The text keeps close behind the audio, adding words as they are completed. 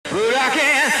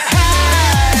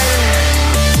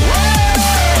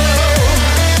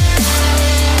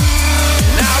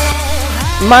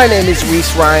My name is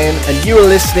Reese Ryan, and you are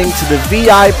listening to the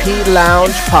VIP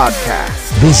Lounge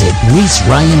Podcast. Visit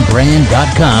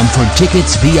ReeseRyanBrand.com for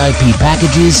tickets, VIP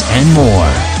packages, and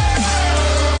more.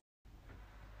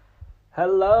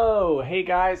 Hello. Hey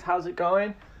guys, how's it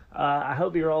going? I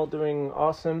hope you're all doing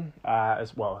awesome,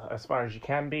 as far as you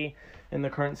can be in the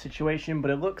current situation. But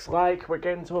it looks like we're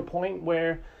getting to a point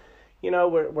where,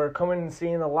 we're coming and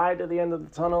seeing the light at the end of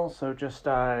the tunnel. So just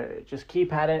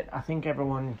keep at it. I think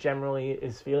everyone generally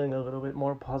is feeling a little bit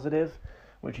more positive,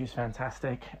 which is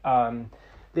fantastic.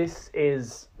 This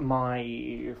is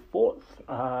my fourth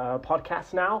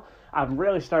podcast now. I'm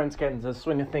really starting to get into the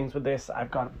swing of things with this.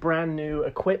 I've got brand new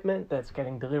equipment that's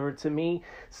getting delivered to me.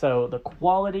 So the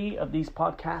quality of these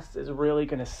podcasts is really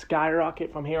going to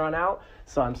skyrocket from here on out.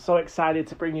 So I'm so excited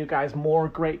to bring you guys more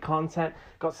great content.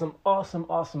 Got some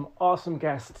awesome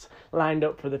guests lined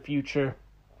up for the future,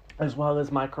 as well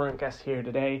as my current guest here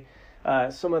today.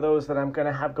 Some of those that I'm going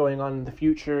to have going on in the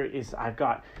future is I've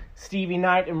got Stevie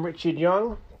Knight and Richard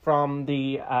Young from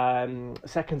the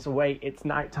Seconds Away It's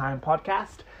Nighttime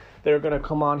podcast. They're going to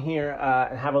come on here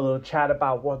and have a little chat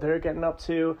about what they're getting up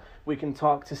to. We can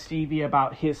talk to Stevie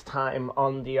about his time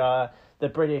on the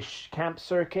British camp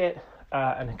circuit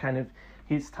and kind of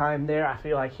his time there. I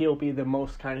feel like he'll be the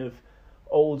most kind of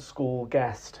old school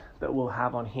guest that we'll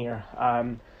have on here.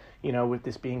 With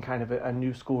this being kind of a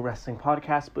new school wrestling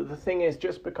podcast. But the thing is,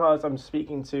 just because I'm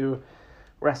speaking to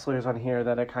wrestlers on here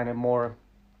that are kind of more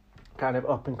kind of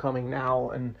up and coming now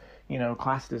and,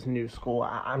 classed as new school,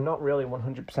 I'm not really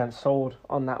 100% sold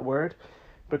on that word,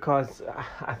 because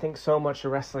I think so much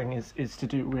of wrestling is to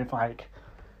do with, like,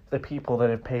 the people that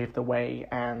have paved the way,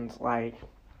 and, like,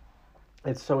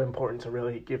 it's so important to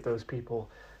really give those people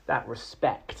that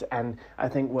respect. And I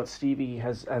think what Stevie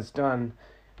has done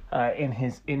in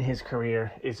his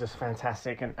career is just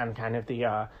fantastic, and kind of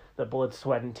the blood,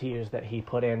 sweat, and tears that he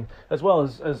put in, as well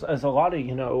as a lot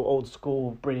of old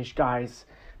school British guys.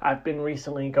 I've been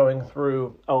recently going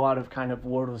through a lot of kind of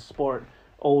World of Sport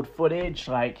old footage,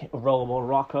 like Rollerball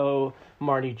Rocco,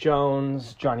 Marty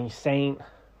Jones, Johnny Saint,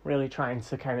 really trying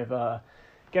to kind of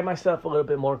get myself a little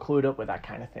bit more clued up with that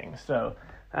kind of thing. So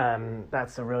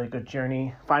that's a really good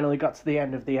journey. Finally got to the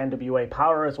end of the NWA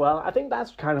Power as well. I think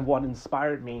that's kind of what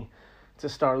inspired me to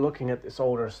start looking at this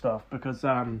older stuff, because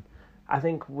I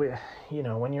think when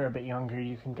you're a bit younger,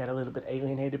 you can get a little bit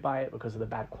alienated by it because of the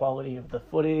bad quality of the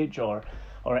footage or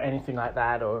anything like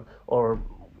that, or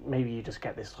maybe you just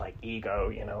get this like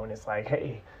ego, and it's like,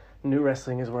 hey, new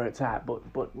wrestling is where it's at.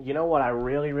 But you know what? I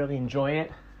really, really enjoy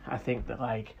it. I think that,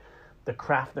 like, the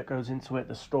craft that goes into it,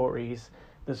 the stories,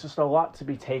 there's just a lot to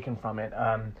be taken from it.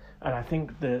 And I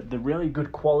think the really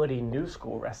good quality new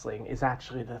school wrestling is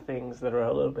actually the things that are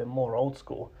a little bit more old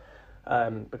school,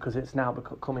 because it's now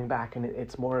coming back, and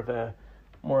it's more of a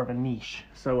niche.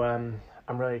 So I'm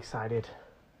really excited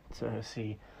to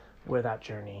see where that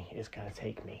journey is going to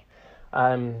take me.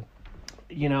 Coming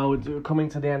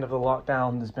to the end of the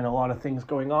lockdown, there's been a lot of things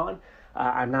going on.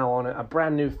 I'm now on a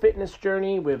brand new fitness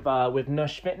journey with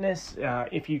Nush Fitness.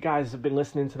 If you guys have been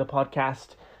listening to the podcast,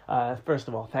 first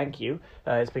of all, thank you.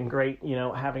 It's been great,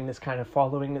 having this kind of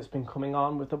following that's been coming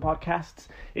on with the podcasts.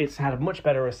 It's had a much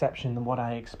better reception than what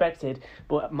I expected.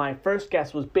 But my first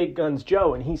guest was Big Guns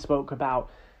Joe, and he spoke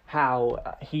about how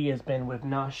he has been with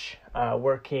Nush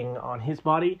working on his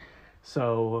body.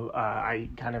 So I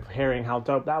kind of hearing how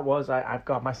dope that was, I've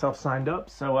got myself signed up.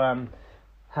 So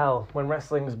hell, when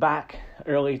wrestling's back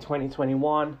early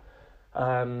 2021,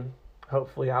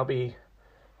 hopefully I'll be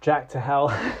jacked to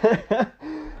hell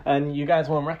and you guys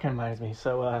won't recognize me.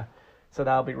 So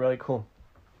that'll be really cool.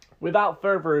 Without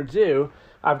further ado,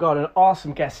 I've got an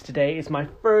awesome guest today. It's my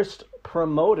first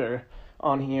promoter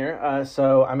on here,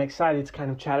 so I'm excited to kind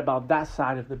of chat about that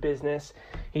side of the business.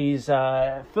 He's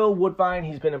Phil Woodbine.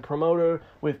 He's been a promoter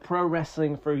with Pro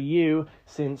Wrestling for You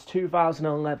since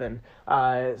 2011.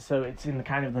 So it's in the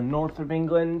kind of the north of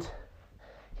England.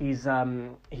 He's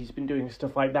been doing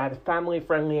stuff like that,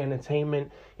 family-friendly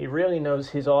entertainment. He really knows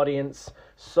his audience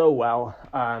so well.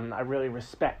 I really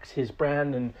respect his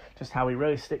brand and just how he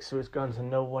really sticks to his guns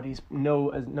and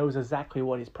knows exactly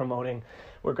what he's promoting.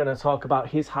 We're going to talk about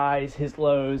his highs, his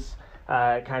lows,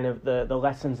 kind of the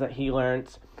lessons that he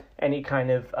learned, any kind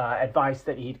of advice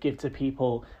that he'd give to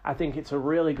people. I think it's a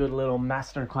really good little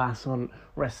masterclass on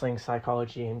wrestling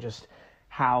psychology and just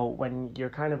how when you're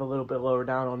kind of a little bit lower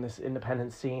down on this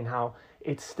independent scene, how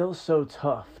it's still so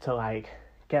tough to like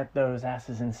get those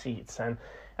asses in seats. And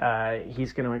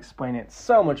He's going to explain it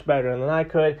so much better than I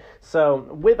could.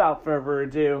 So without further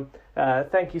ado,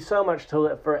 thank you so much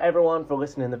for everyone for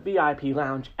listening to VIP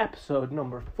Lounge episode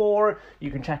number 4.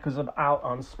 You can check us out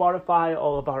on Spotify,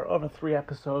 all of our other 3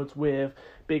 episodes with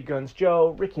Big Guns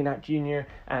Joe, Ricky Knight Jr.,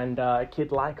 and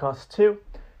Kid Like Us too.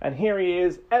 And here he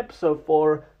is, episode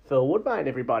 4, Phil Woodbine,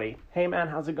 everybody. Hey man,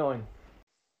 how's it going?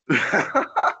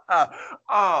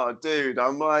 Oh, dude,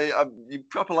 you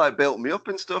proper built me up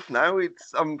and stuff now. I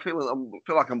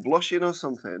feel like I'm blushing or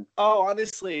something. Oh,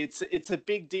 honestly, it's a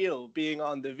big deal being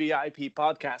on the VIP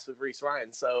podcast with Reese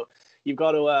Ryan. So you've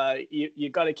got to you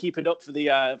got to keep it up for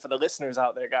the listeners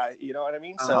out there, guys. You know what I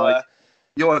mean? So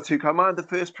you are too kind. Am I the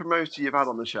first promoter you've had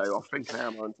on the show? I think I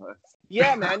am, aren't I?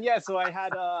 Yeah, man. Yeah. So I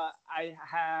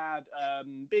had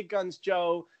Big Guns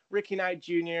Joe, Ricky Knight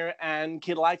Jr., and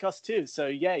Kid Like Us too. So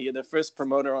yeah, you're the first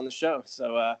promoter on the show.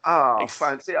 So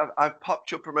fancy! I've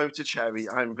popped your promoter cherry.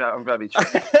 I'm very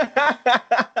cherry.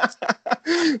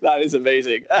 That is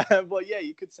amazing. Well, yeah,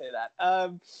 you could say that.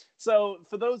 So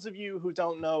for those of you who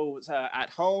don't know at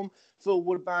home, Phil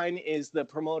Woodbine is the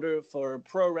promoter for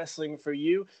Pro Wrestling for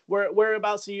You.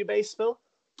 Whereabouts are you based, Phil?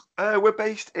 We're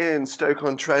based in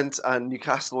Stoke-on-Trent and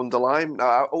Newcastle-under-Lyme. Now,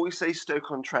 I always say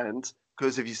Stoke-on-Trent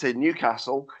because if you say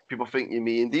Newcastle, people think you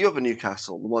mean the other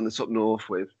Newcastle, the one that's up north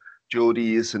with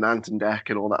Geordies and Ant and Deck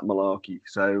and all that malarkey.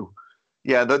 So,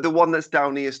 yeah, the one that's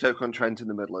down near Stoke-on-Trent in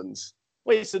the Midlands.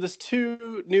 Wait, so there's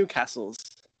 2 Newcastles?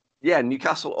 Yeah,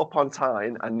 Newcastle upon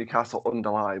Tyne and Newcastle under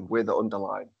Lyme. We're the under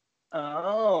Lyme.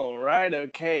 Oh, right,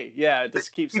 okay. Yeah,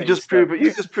 just keep saying you just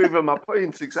proven my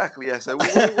point, exactly, yeah. So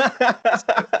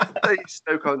we'll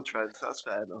Stoke-on-Trent, that's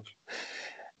fair enough.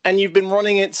 And you've been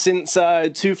running it since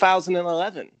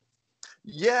 2011?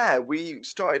 Yeah, we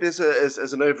started as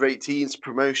an over-18s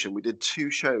promotion. We did 2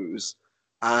 shows,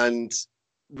 and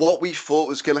what we thought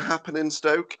was going to happen in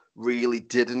Stoke really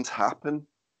didn't happen.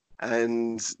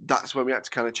 And that's when we had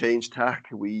to kind of change tack.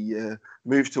 We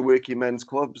moved to working men's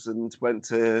clubs and went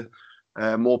to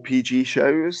more PG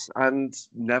shows and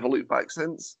never looked back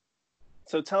since.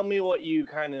 So tell me what you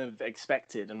kind of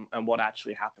expected and what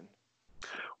actually happened.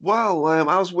 Well,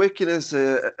 I was working as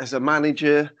a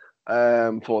manager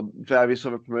for various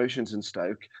other promotions in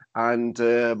Stoke, and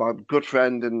my good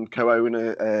friend and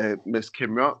co-owner, Miss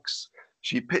Kim Rocks,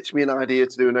 she pitched me an idea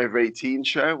to do an over-18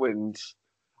 show, and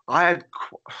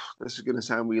this is going to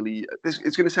sound it's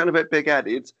going to sound a bit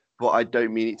big-headed, but I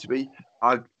don't mean it to be.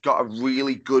 I got a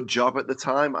really good job at the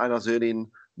time, and I was earning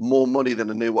more money than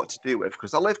I knew what to do with,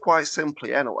 because I live quite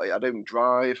simply anyway. I don't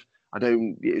drive. I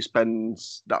don't spend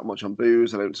that much on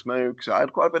booze. I don't smoke. So I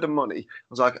had quite a bit of money. I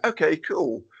was like, okay,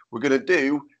 cool. We're going to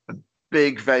do a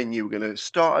big venue. We're going to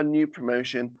start a new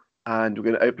promotion, and we're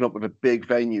going to open up with a big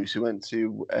venue. So we went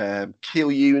to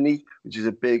Keele Uni, which is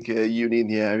a big uni in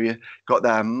the area. Got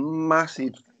their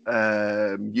massive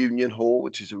Union Hall,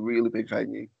 which is a really big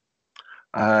venue.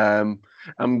 And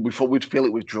we thought we'd fill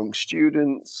it with drunk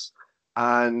students,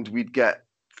 and we'd get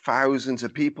thousands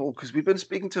of people, because we've been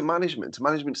speaking to management.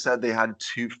 Management said they had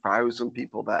 2,000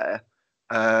 people there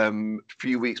a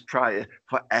few weeks prior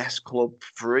for S Club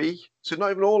free. So not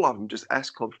even all of them, just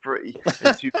S Club free.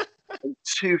 And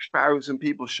 2,000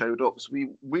 people showed up. So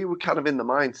we were kind of in the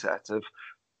mindset of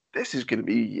this is going to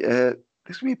be a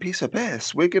piece of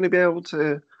piss. We're going to be able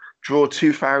to draw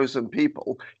 2,000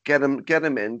 people, get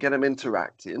them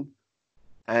interacting,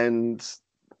 and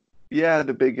yeah,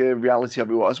 the big reality of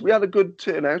it was we had a good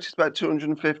turnout. It's about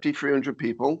 250, 300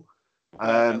 people.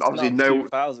 Obviously, no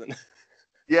 2,000.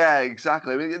 Yeah,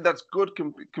 exactly. I mean, that's good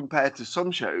compared to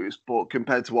some shows, but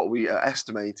compared to what we are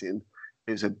estimating,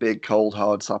 it's a big, cold,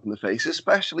 hard slap in the face,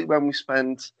 especially when we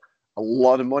spent a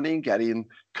lot of money getting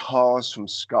cars from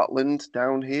Scotland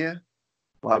down here.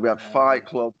 Like we had Fight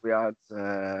Club, we had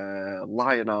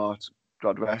Lionheart,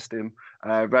 God rest him,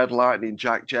 Red Lightning,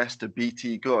 Jack Jester,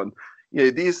 BT Gun. You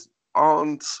know, these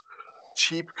aren't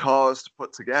cheap cars to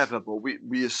put together, but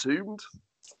we assumed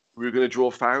we were going to draw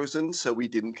thousands, so we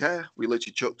didn't care. We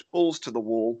literally chucked balls to the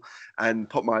wall and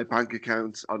put my bank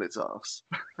account on its arse.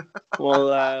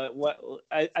 Well,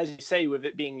 as you say, with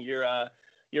it being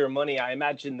your money, I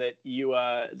imagine that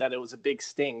that it was a big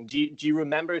sting. Do you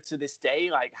remember to this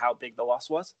day like how big the loss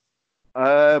was?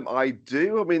 I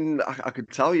do. I mean, I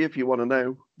could tell you if you want to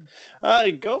know.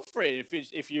 Go for it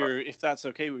if that's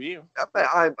okay with you.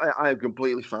 I'm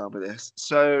completely fine with this.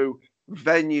 So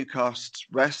venue costs,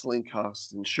 wrestling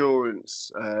costs,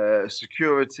 insurance,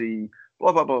 security,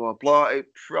 blah blah blah blah blah.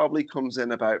 It probably comes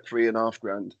in about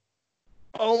 $3,500.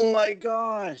 Oh my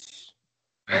gosh!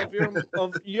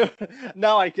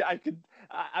 No, I could.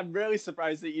 I'm really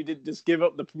surprised that you didn't just give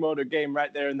up the promoter game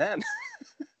right there and then.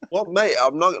 Well, mate,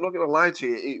 I'm not going to lie to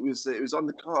you. It was on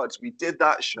the cards. We did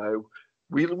that show.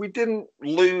 We didn't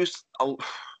lose.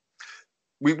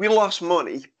 We lost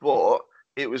money, but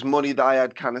it was money that I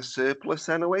had kind of surplus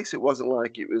anyway. So it wasn't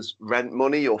like it was rent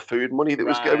money or food money that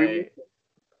was going.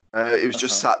 Right. It was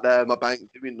just sat there in my bank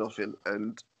doing nothing.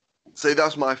 And so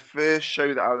that's my first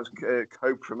show that I was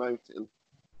co-promoting.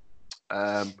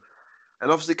 And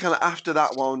obviously, kind of after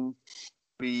that one,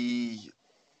 we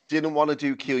didn't want to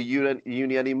do Keele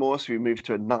Uni anymore, so we moved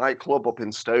to a nightclub up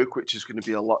in Stoke, which is going to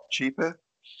be a lot cheaper.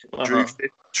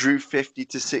 Drew 50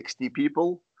 to 60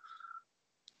 people.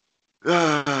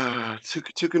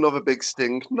 Took another big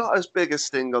sting. Not as big a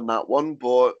sting on that one,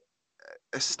 but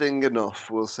a sting enough,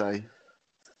 we'll say.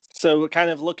 So, kind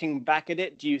of looking back at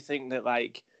it, do you think that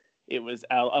like it was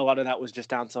a lot of that was just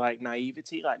down to like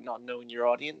naivety, like not knowing your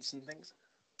audience and things?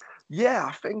 Yeah,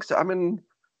 I think so. I mean,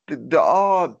 there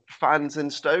are fans in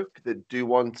Stoke that do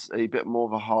want a bit more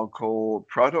of a hardcore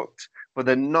product, but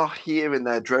they're not here in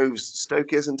their droves.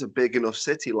 Stoke isn't a big enough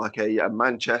city like a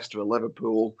Manchester, a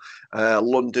Liverpool,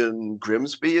 London,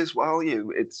 Grimsby as well.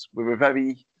 We're a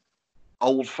very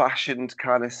old-fashioned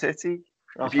kind of city.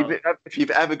 If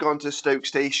you've ever gone to Stoke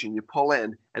Station, you pull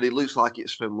in and it looks like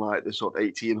it's from like the sort of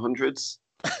 1800s.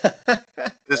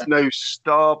 There's no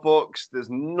Starbucks. There's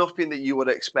nothing that you would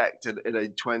expect in a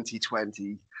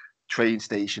 2020 train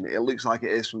station. It looks like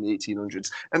it is from the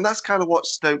 1800s, and that's kind of what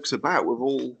Stoke's about. We're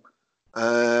all,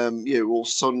 all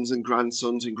sons and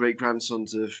grandsons and great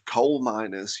grandsons of coal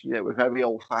miners. We're very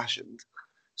old fashioned.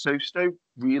 So Stoke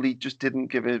really just didn't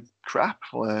give a crap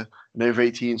for an over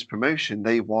 18s promotion.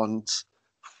 They want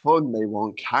fun. They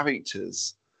want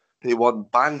characters. They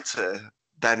want banter.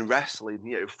 Then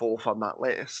wrestling, fourth on that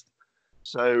list.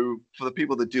 So for the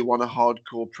people that do want a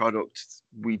hardcore product,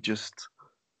 we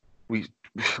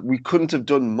couldn't have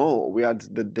done more. We had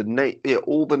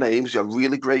all the names. We had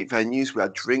really great venues. We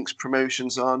had drinks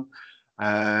promotions on,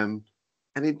 and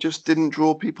it just didn't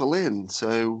draw people in.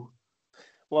 So,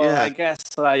 I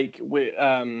guess like we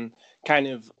I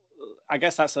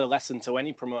guess that's a lesson to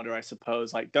any promoter, I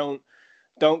suppose. Like don't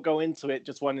go into it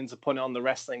just wanting to put on the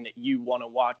wrestling that you want to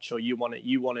watch or you want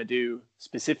to do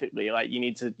specifically. Like you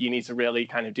need to really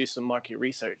kind of do some market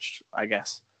research, I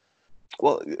guess.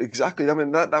 Well, exactly. I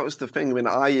mean, that was the thing. I mean,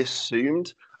 I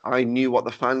assumed I knew what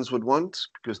the fans would want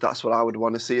because that's what I would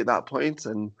want to see at that point,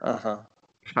 and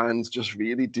fans just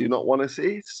really do not want to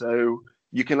see. So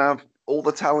you can have all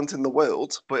the talent in the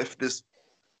world, but if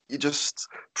you're just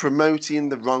promoting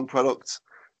the wrong product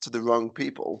to the wrong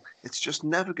people, it's just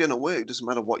never going to work. It doesn't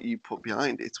matter what you put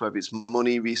behind it, whether it's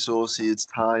money, resources,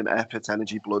 time, effort,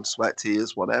 energy, blood, sweat,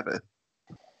 tears, whatever.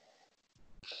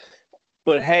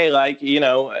 But hey, like, you've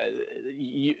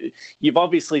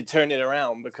obviously turned it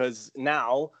around because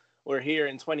now we're here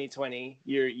in 2020.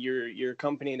 Your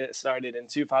company that started in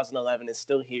 2011 is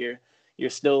still here. You're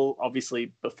still,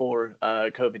 obviously, before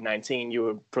COVID-19, you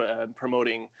were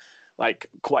promoting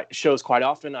like shows quite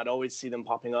often. I'd always see them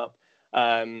popping up.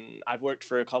 I've worked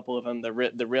for a couple of them.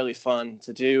 They're really fun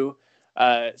to do.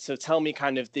 So tell me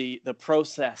kind of the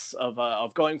process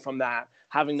of going from that,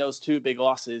 having those two big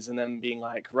losses, and then being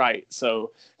like, right.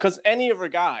 So, because any other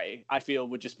guy, I feel,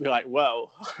 would just be like,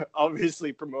 well,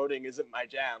 obviously promoting isn't my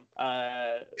jam,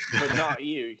 but not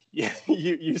you.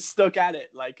 You stuck at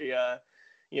it like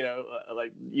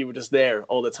like you were just there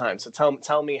all the time. So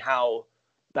tell me how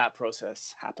that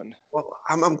process happened. Well,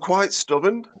 I'm quite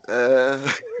stubborn.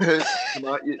 You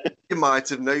might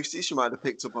have noticed, you might have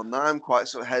picked up on that. I'm quite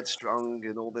sort of headstrong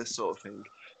and all this sort of thing.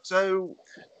 So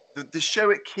the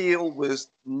show at Keele was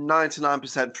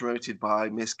 99% promoted by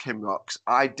Miss Kim Rocks.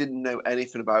 I didn't know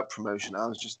anything about promotion. I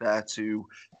was just there to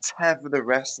tether the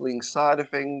wrestling side of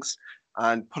things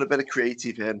and put a bit of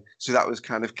creative in. So that was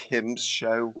kind of Kim's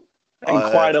show. And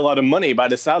quite a lot of money by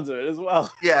the sounds of it as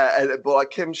well. Yeah, but like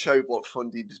Kim's show got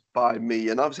funded by me,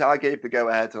 and obviously I gave the go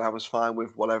ahead, and I was fine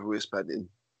with whatever we were spending.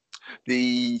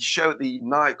 The show at the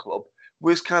nightclub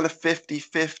was kind of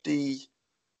 50-50,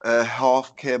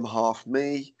 half Kim, half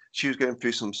me. She was going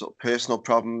through some sort of personal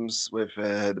problems with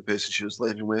the person she was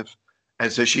living with,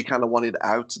 and so she kind of wanted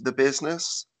out of the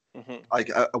business, like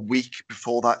a week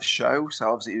before that show. So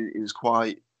obviously it was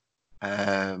quite.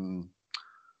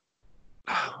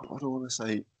 What do I want to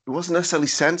say? It wasn't necessarily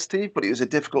sensitive, but it was a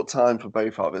difficult time for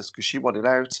both of us because she wanted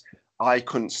out. I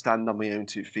couldn't stand on my own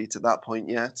 2 feet at that point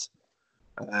yet.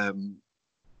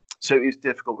 So it was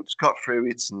difficult. We just got through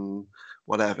it and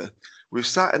whatever. We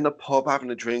sat in the pub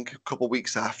having a drink a couple of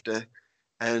weeks after,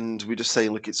 and we just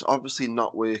saying, look, it's obviously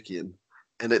not working.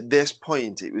 And at this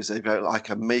point, it was like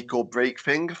a make or break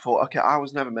thing. I thought, okay, I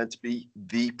was never meant to be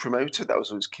the promoter. That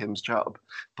was always Kim's job.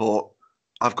 But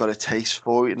I've got a taste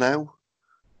for it now,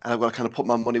 and I've got to kind of put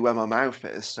my money where my mouth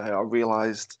is. So I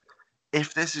realized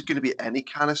if this is going to be any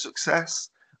kind of success,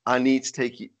 I need to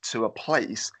take it to a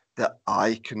place that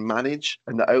I can manage.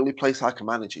 And the only place I can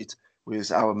manage it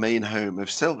was our main home of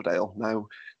Silverdale. Now,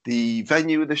 the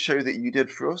venue of the show that you did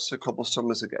for us a couple of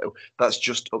summers ago, that's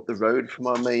just up the road from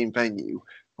our main venue.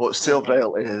 But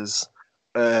Silverdale is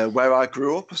where I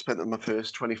grew up. I spent my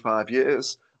first 25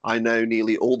 years. I know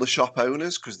nearly all the shop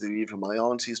owners because they're either my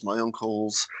aunties, my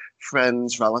uncles,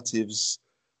 friends, relatives,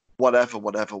 whatever,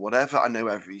 whatever, whatever. I know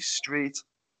every street,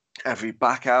 every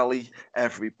back alley,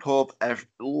 every pub,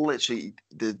 literally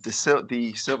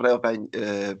the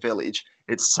Silverdale village.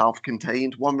 It's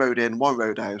self-contained, one road in, one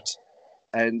road out.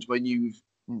 And when you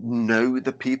know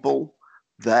the people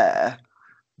there,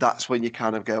 that's when you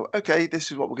kind of go, okay,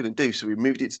 this is what we're going to do. So we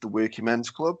moved it to the Working Men's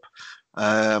Club.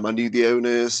 I knew the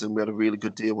owners and we had a really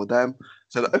good deal with them.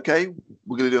 So, okay,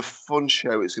 we're going to do a fun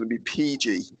show. It's going to be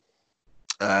PG.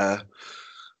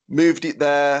 Moved it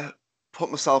there,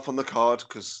 put myself on the card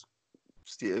because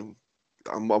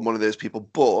I'm one of those people.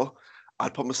 But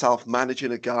I'd put myself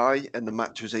managing a guy and the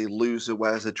match was a loser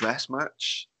wears a dress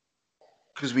match.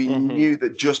 Because we knew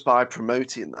that just by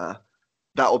promoting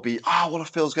that would be, what if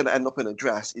Phil's going to end up in a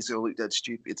dress? He's going to look dead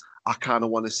stupid. I kind of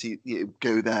want to see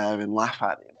go there and laugh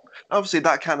at him. Obviously,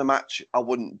 that kind of match I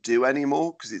wouldn't do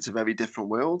anymore because it's a very different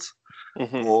world.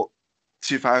 But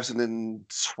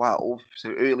 2012, so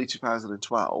early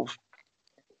 2012,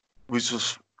 we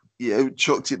just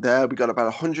chucked it there. We got about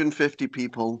 150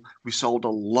 people. We sold a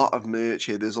lot of merch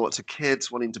here. There's lots of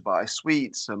kids wanting to buy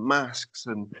sweets and masks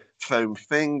and foam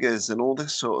fingers and all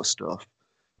this sort of stuff.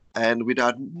 And we'd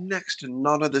had next to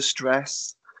none of the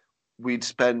stress. We'd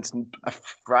spent a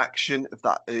fraction of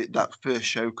that first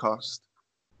show cost.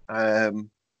 And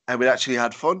we'd actually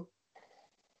had fun.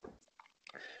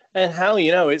 And how,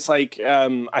 it's like,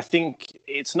 I think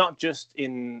it's not just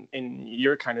in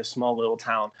your kind of small little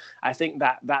town. I think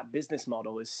that business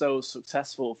model is so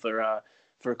successful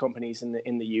for companies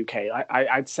in the UK.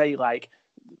 I'd say like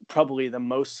probably the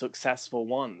most successful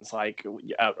ones like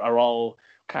are all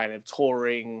kind of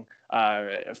touring,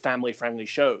 family friendly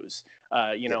shows,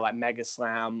 like Mega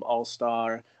Slam, All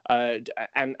Star,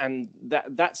 and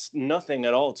that's nothing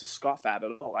at all to scoff at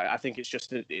all. I think it's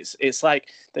just it's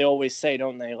like they always say,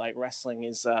 don't they? Like wrestling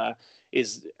is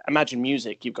imagine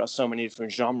music. You've got so many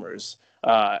different genres.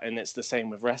 And it's the same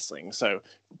with wrestling. So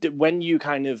when you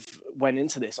kind of went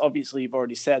into this, obviously you've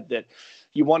already said that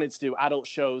you wanted to do adult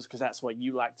shows because that's what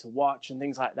you like to watch and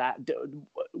things like that.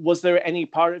 Was there any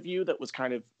part of you that was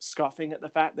kind of scoffing at the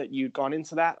fact that you'd gone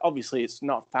into that? Obviously, it's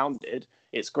not founded.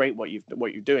 It's great what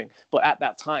you're doing. But at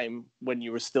that time, when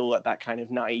you were still at that kind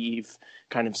of naive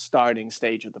kind of starting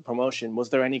stage of the promotion, was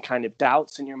there any kind of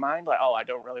doubts in your mind? Like, I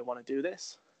don't really want to do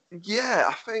this? Yeah,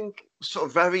 I think sort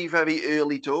of very, very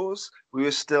early doors, we were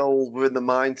in the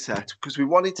mindset because we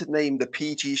wanted to name the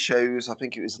PG shows. I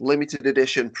think it was limited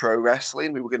edition pro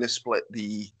wrestling. We were going to split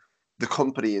the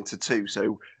company into two.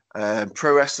 So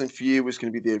pro wrestling for you was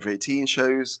going to be the over 18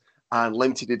 shows, and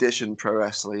limited edition pro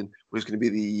wrestling was going to be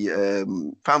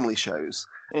the family shows.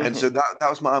 And so that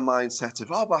was my mindset of,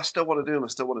 but I still want to do them. I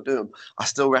still want to do them. I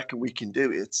still reckon we can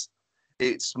do it.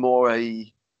 It's more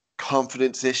a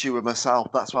confidence issue with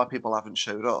myself. That's why people haven't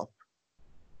showed up,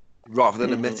 rather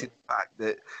than admitting the fact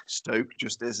that Stoke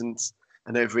just isn't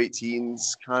an over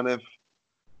 18s kind of.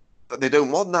 But they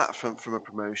don't want that from a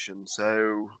promotion.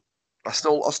 So I'm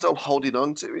still holding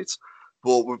on to it.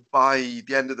 But by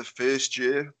the end of the first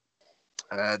year,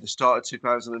 the start of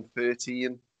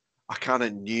 2013, I kind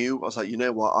of knew. I was like, you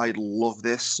know what? I love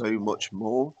this so much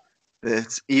more.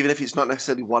 That even if it's not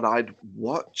necessarily what I'd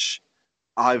watch,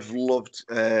 I've loved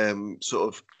sort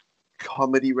of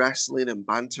comedy wrestling and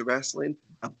banter wrestling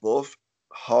above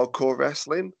hardcore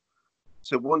wrestling.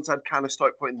 So once I'd kind of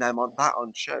started putting them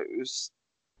on shows,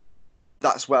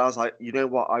 that's where I was like, you know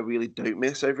what, I really don't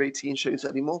miss over 18 shows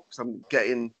anymore because I'm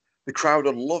getting the crowd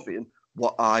are loving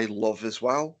what I love as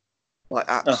well. My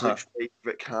absolute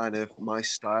favorite kind of my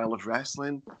style of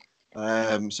wrestling.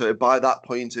 So by that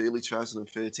point, early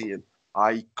 2013,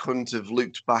 I couldn't have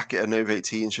looked back at an over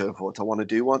 18 show and thought I want to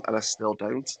do one, and I still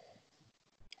don't.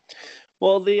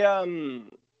 Well, the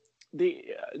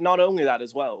not only that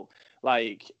as well,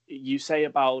 like you say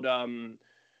about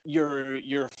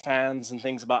your fans and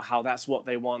things about how that's what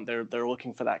they want. They're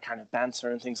looking for that kind of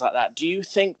banter and things like that. Do you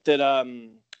think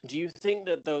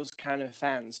that those kind of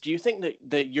fans? Do you think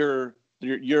that your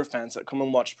fans that come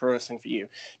and watch pro wrestling for you?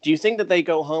 Do you think that they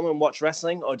go home and watch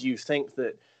wrestling, or do you think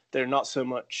that they're not so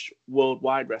much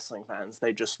worldwide wrestling fans.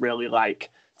 They just really like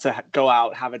to go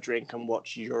out, have a drink, and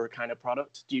watch your kind of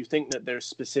product. Do you think that they're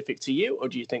specific to you, or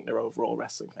do you think they're overall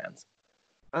wrestling fans?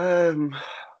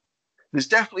 There's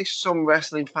definitely some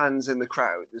wrestling fans in the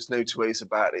crowd. There's no two ways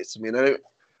about it. I mean,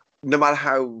 no matter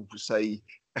how, say,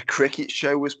 a cricket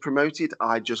show was promoted,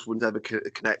 I just wouldn't ever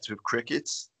connect with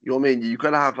crickets. You know what I mean? You've got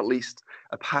to have at least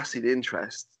a passing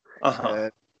interest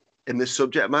in the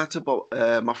subject matter.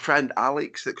 But my friend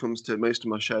Alex, that comes to most of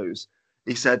my shows,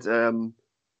 he said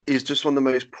it's just one of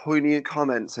the most poignant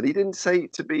comments. And he didn't say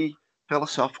it to be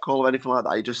philosophical or anything like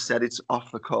that. He just said it's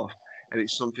off the cuff. And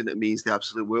it's something that means the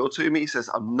absolute world to me. He says,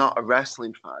 I'm not a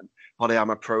wrestling fan, but I am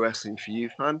a pro wrestling for you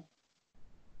fan.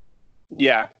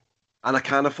 Yeah. And I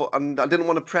kind of thought, and I didn't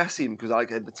want to press him because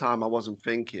at the time I wasn't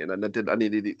thinking, and I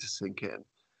needed it to sink in.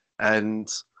 And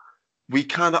we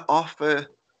kind of offer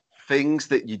things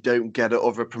that you don't get at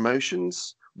other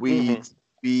promotions. We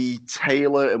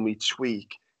tailor and we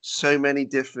tweak so many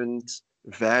different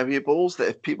variables that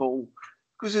if people,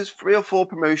 because there's 3 or 4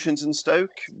 promotions in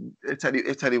Stoke at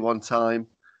any one time.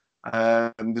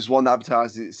 There's one that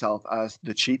advertises itself as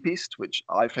the cheapest, which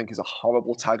I think is a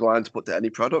horrible tagline to put to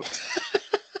any product.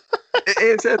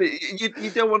 You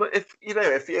don't want to, if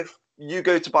you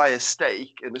go to buy a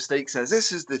steak and the steak says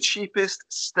this is the cheapest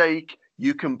steak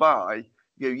you can buy,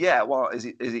 you go, yeah, well, is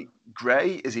it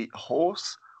grey? Is it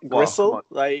horse? Gristle?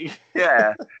 Like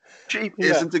yeah, cheap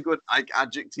isn't a good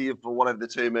adjective for whatever the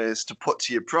term is to put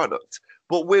to your product.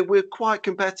 But we're quite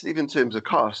competitive in terms of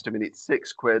cost. I mean, it's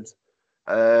 £6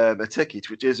 a ticket,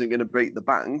 which isn't going to break the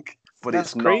bank, but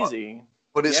that's it's crazy. Not.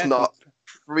 But it's not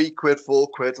 £3,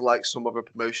 £4 like some other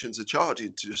promotions are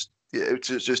charging to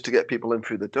just to get people in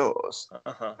through the doors.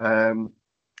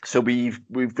 So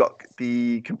we've got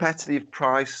the competitive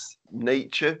price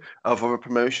nature of other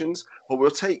promotions, but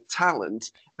we'll take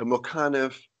talent and we'll kind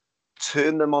of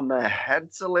turn them on their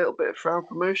heads a little bit for our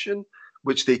promotion,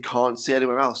 which they can't see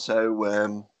anywhere else.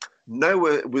 So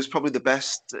Noah was probably the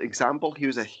best example. He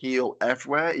was a heel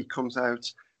everywhere. He comes out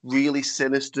really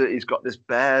sinister. He's got this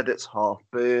bear that's half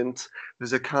burnt.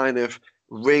 There's a kind of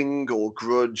Ring or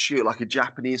Grudge, like a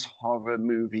Japanese horror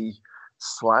movie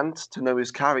slant to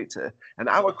Noah's character. And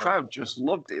our crowd just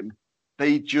loved him.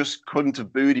 They just couldn't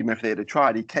have booed him if they'd have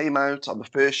tried. He came out on the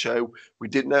first show. We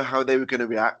didn't know how they were going to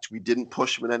react. We didn't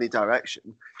push him in any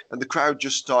direction. And the crowd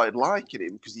just started liking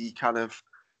him because he kind of,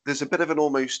 there's a bit of an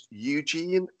almost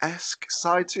Eugene-esque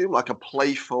side to him, like a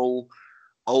playful,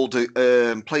 older,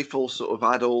 playful sort of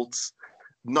adult,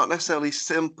 not necessarily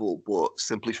simple, but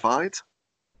simplified.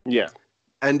 Yeah.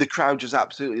 And the crowd just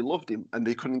absolutely loved him, and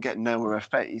they couldn't get Noah a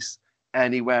face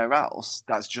anywhere else.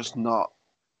 That's just not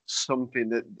something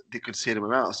that they could see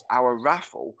anywhere else. Our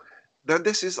raffle, now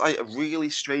this is like a really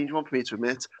strange one for me to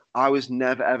admit. I was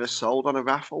never ever sold on a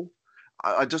raffle.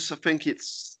 I just think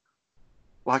it's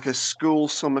like a school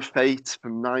summer fete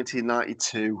from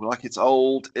 1992. Like it's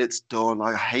old, it's done.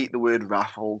 I hate the word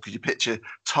raffle because you picture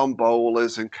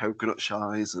tombolas and coconut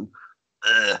shies and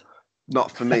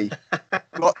not for me.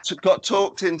 got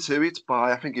talked into it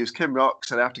by, I think it was Kim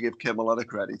Rocks, and I have to give Kim a lot of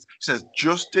credit. He says,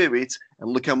 just do it and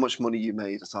look how much money you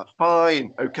made. It's like,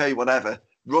 fine, okay, whatever.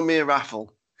 Run me a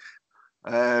raffle.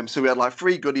 So we had like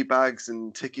 3 goodie bags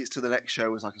and tickets to the next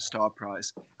show was like a star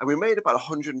prize. And we made about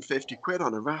 150 quid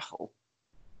on a raffle.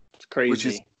 It's crazy. Which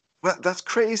is, well, that's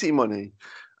crazy money.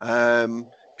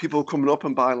 People coming up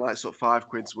and buying like sort of 5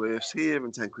 quid's worth here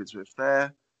and 10 quid's worth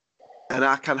there. And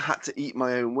I kind of had to eat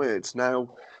my own words.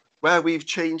 Now, where we've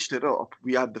changed it up,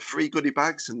 we had the 3 goodie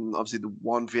bags and obviously the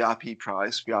 1 VIP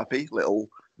prize, VIP, little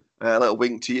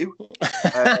wink to you.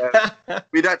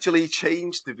 We'd actually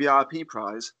changed the VIP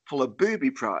prize for a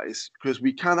booby prize because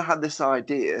we kind of had this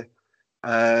idea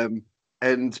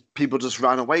and people just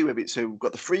ran away with it. So we've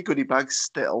got the 3 goodie bags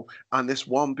still and this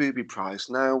 1 booby prize.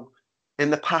 Now, in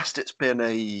the past, it's been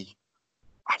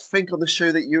I think on the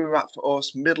show that you were at for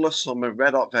us, middle of summer,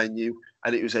 Red Hot venue,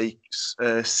 and it was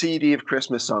a CD of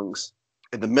Christmas songs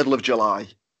in the middle of July.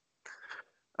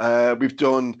 We've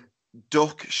done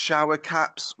duck shower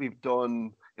caps. We've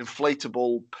done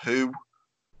inflatable poo.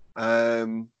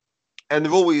 And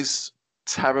they're always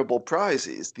terrible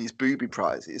prizes, these booby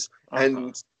prizes.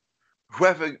 And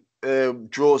whoever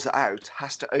draws it out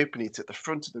has to open it at the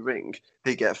front of the ring.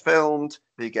 They get filmed,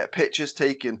 they get pictures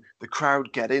taken, the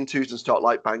crowd get into it and start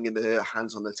like banging their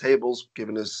hands on the tables,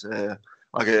 giving us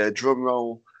like a drum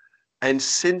roll. And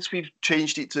since we've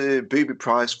changed it to booby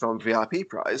prize from VIP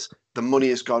prize, the money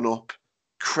has gone up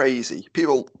crazy.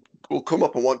 People will come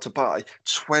up and want to buy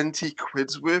 20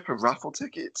 quid's worth of raffle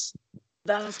tickets.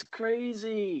 That's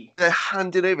crazy. They're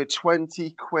handing over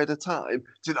 20 quid a time.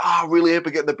 Said, "Oh, I really hope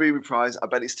I get the booby prize. I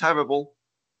bet it's terrible."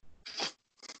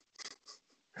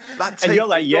 And you're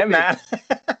like, yeah, man.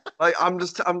 Like I'm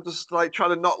just like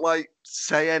trying to not like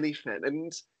say anything,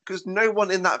 and because no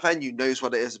one in that venue knows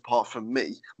what it is apart from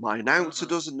me. My announcer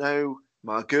doesn't know.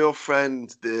 My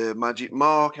girlfriend, the Magic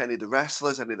Mark, any of the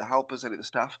wrestlers, any of the helpers, any of the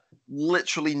staff.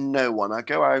 Literally no one. I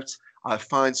go out, I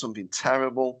find something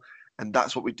terrible, and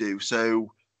that's what we do.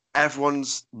 So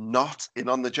everyone's not in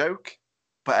on the joke,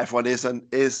 but everyone is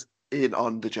in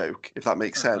on the joke, if that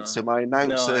makes sense. So my No, I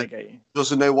announcer get you.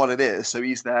 doesn't know what it is, so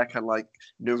he's there kind of like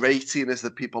narrating as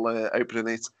the people are opening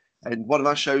it. And one of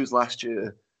our shows last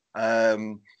year,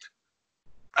 again,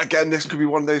 this could be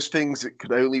one of those things that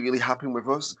could only really happen with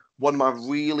us. One of my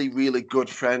really, really good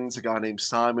friends, a guy named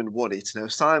Simon, won it. Now,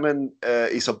 Simon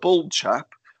is a bald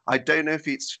chap. I don't know if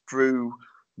it's through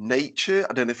nature.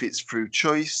 I don't know if it's through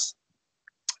choice.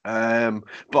 But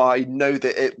I know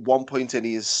that at one point in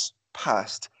his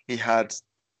past, he had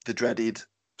the dreaded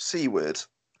C word.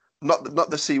 Not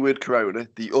the C word corona,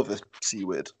 the other C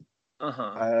word.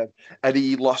 And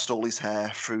he lost all his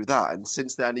hair through that. And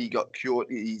since then, he got cured.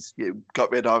 He's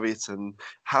got rid of it and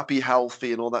happy,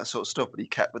 healthy, and all that sort of stuff. But he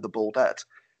kept with the bald head.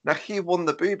 Now he won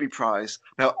the booby prize.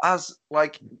 Now, as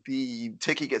like the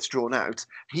ticket gets drawn out,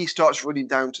 he starts running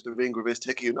down to the ring with his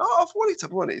ticket. And I've won it.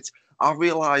 I've won it. I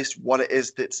realised what it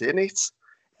is that's in it,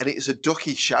 and it's a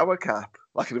ducky shower cap,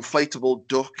 like an inflatable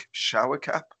duck shower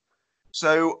cap.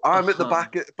 So I'm at the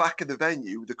back of the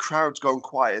venue. The crowd's gone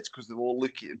quiet because they're all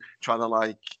looking, trying to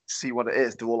like see what it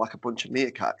is. They're all like a bunch of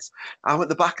meerkats. I'm at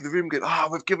the back of the room going, "Oh,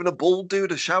 we've given a bald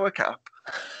dude a shower cap,"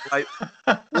 like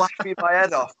laughing my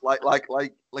head off, like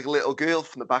a little girl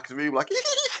from the back of the room, like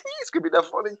it's gonna be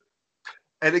that funny.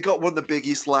 And it got one of the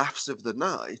biggest laughs of the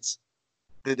night.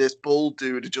 That this bald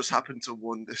dude had just happened to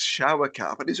win this shower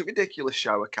cap, and it's a ridiculous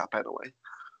shower cap anyway.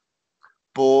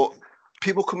 But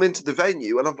people come into the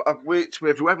venue, and I've worked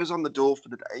with whoever's on the door for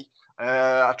the day.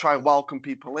 I try and welcome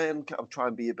people in. I'll try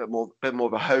and be a bit more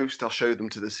of a host. I'll show them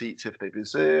to the seats if they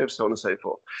deserve, so on and so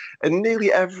forth. And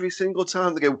nearly every single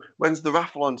time they go, "When's the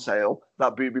raffle on sale?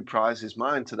 That booby prize is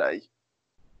mine today."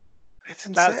 It's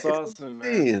insane. That's awesome,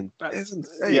 man. It's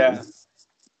insane. Yeah,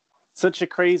 such a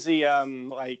crazy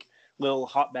like little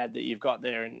hotbed that you've got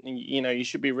there, and you know you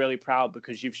should be really proud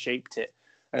because you've shaped it.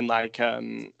 And like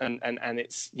and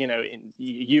it's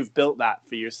you've built that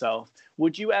for yourself.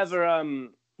 Would you ever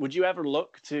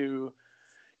look to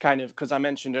kind of, because I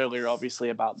mentioned earlier obviously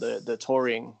about the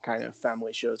touring kind of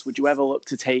family shows, would you ever look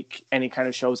to take any kind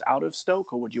of shows out of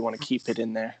Stoke, or would you want to keep it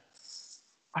in there?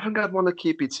 I think I'd want to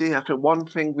keep it here. I think one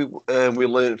thing we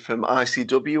learned from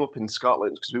ICW up in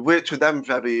Scotland, because we worked with them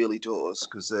very early doors,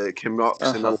 because Kim Rocks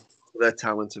and their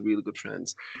talent are really good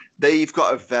friends. They've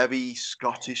got a very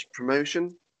Scottish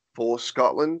promotion for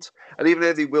Scotland, and even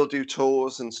though they will do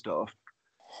tours and stuff,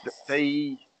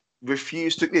 they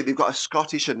refuse to. They've got a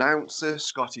Scottish announcer,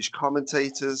 Scottish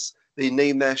commentators. They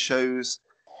name their shows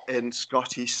in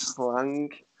Scottish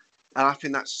slang, and I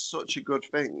think that's such a good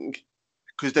thing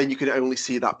because then you can only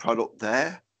see that product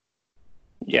there.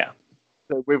 Yeah.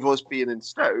 So with us being in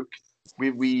Stoke,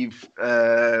 we'll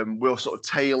sort of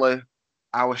tailor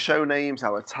our show names,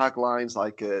 our taglines,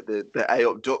 like the A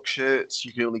Up Duck shirts.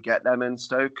 You can only get them in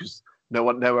Stoke because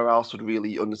nowhere else would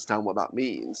really understand what that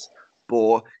means.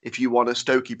 But if you want a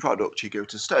Stokey product, you go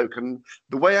to Stoke. And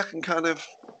the way I'm going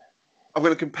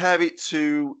to compare it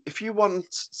to, if you want,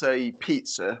 say,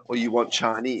 pizza or you want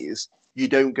Chinese, you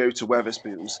don't go to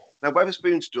Wetherspoons. Now,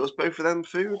 Wetherspoons does both of them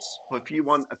foods, but if you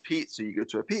want a pizza, you go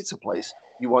to a pizza place.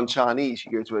 You want Chinese,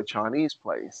 you go to a Chinese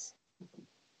place.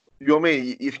 You know what I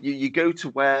mean? If you go to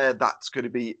where that's going to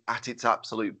be at its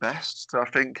absolute best. So I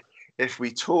think if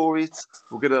we tour it,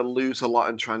 we're going to lose a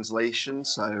lot in translation.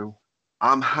 So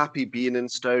I'm happy being in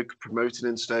Stoke, promoting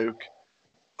in Stoke.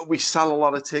 We sell a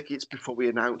lot of tickets before we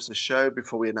announce a show,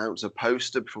 before we announce a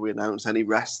poster, before we announce any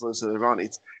wrestlers that are on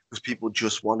it, because people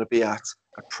just want to be at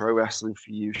a Pro Wrestling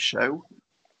For You show.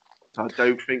 So I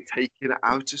don't think taking it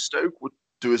out of Stoke would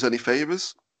do us any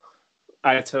favours.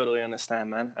 I totally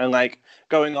understand, man. And like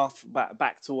going off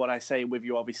back to what I say with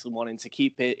you obviously wanting to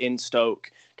keep it in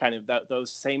Stoke, kind of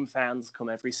those same fans come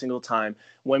every single time.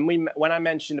 When I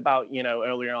mentioned about,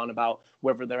 earlier on about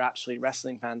whether they're actually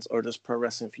wrestling fans or just Pro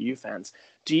Wrestling For You fans,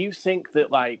 do you think that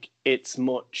like it's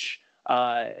much,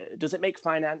 does it make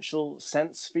financial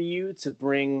sense for you to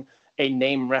bring a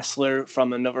name wrestler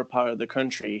from another part of the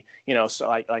country, so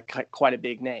like quite a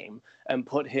big name, and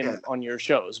put him on your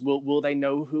shows? Will they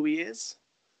know who he is?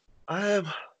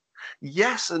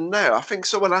 Yes and no. I think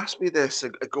someone asked me this a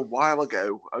good while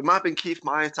ago. It might have been Keith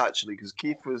Myatt actually, because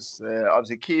Keith was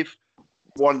obviously Keith,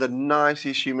 one of the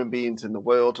nicest human beings in the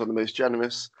world, one of the most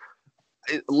generous,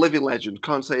 living legend.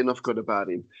 Can't say enough good about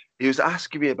him. He was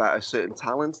asking me about a certain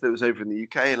talent that was over in the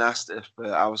UK and asked if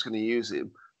I was going to use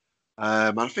him.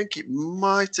 I think it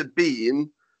might have been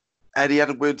Eddie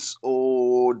Edwards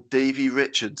or Davey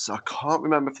Richards. I can't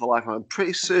remember for the life. I'm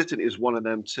pretty certain it was one of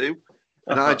them two.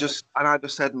 And I just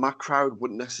said my crowd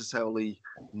wouldn't necessarily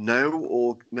know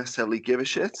or necessarily give a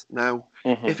shit. Now,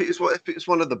 if it was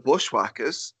one of the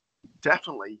Bushwhackers,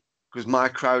 definitely, because my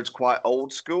crowd's quite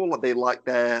old school. Like they like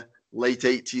their late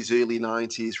 80s, early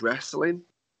 90s wrestling,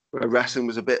 where wrestling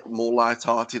was a bit more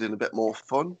light-hearted and a bit more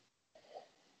fun.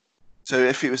 So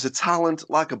if it was a talent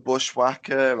like a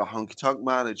Bushwhacker, a Honky Tonk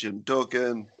Man, a Jim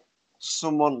Duggan,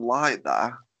 someone like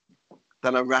that,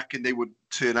 then I reckon they would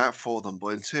turn out for them. But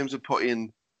in terms of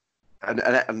putting an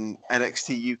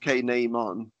NXT UK name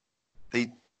on,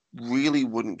 they really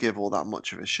wouldn't give all that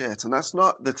much of a shit. And that's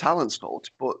not the talent's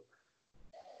fault, but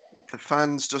the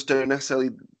fans just don't necessarily,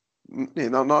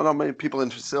 not many people in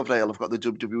Silverdale have got the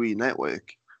WWE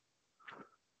network.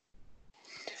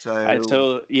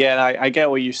 So yeah, I get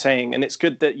what you're saying, and it's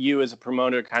good that you as a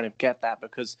promoter kind of get that,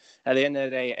 because at the end of the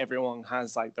day, everyone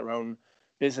has like their own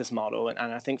business model, and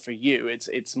I think for you,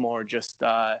 it's more just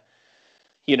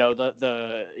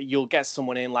you'll get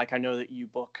someone in. Like I know that you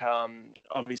book.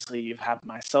 Obviously, you've had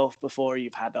myself before.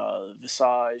 You've had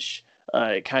Visage,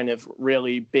 kind of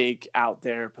really big out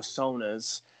there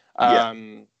personas.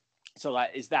 So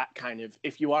like, is that kind of,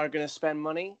 if you are going to spend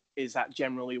money, is that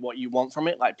generally what you want from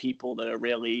it? Like people that are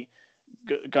really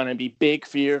going to be big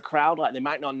for your crowd? Like they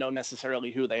might not know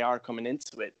necessarily who they are coming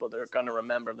into it, but they're going to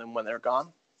remember them when they're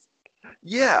gone.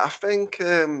 Yeah, I think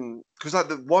because like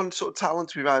the one sort of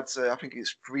talent we've had, I think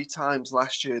it's 3 times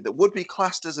last year, that would be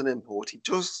classed as an import. He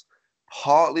does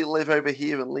partly live over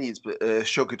here in Leeds, but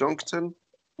Sugar Dunkerton.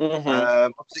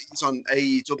 He's on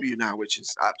AEW now, which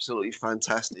is absolutely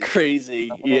fantastic.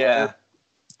 Crazy, yeah.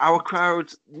 Our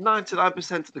crowd,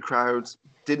 99% of the crowd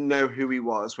didn't know who he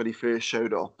was when he first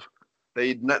showed up.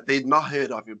 They'd not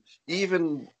heard of him.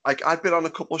 Even like I'd been on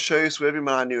a couple of shows with him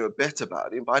and I knew a bit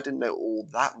about him, but I didn't know all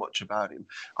that much about him.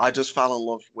 I just fell in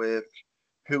love with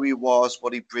who he was,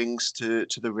 what he brings to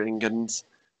the ring, and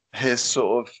his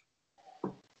sort of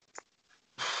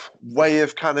way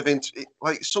of kind of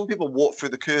like some people walk through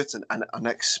the curtain and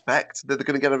expect that they're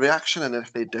going to get a reaction, and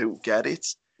if they don't get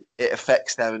it, it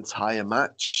affects their entire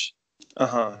match.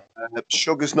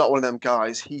 Sugar's not one of them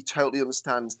guys. He totally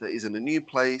understands that he's in a new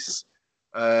place.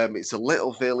 It's a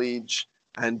little village,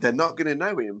 and they're not going to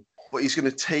know him, but he's going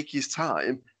to take his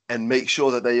time and make sure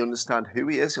that they understand who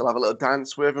he is. He'll have a little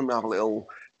dance with them, have a little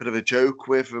bit of a joke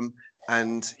with them,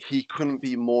 and he couldn't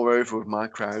be more over with my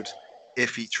crowd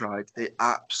if he tried. They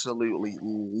absolutely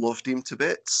loved him to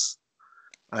bits.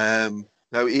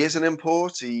 Now, he is an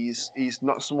import. He's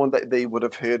not someone that they would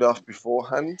have heard of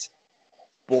beforehand,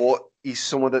 but he's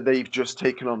someone that they've just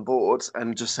taken on board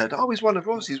and just said, oh, he's one of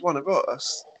us, he's one of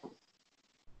us.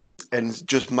 And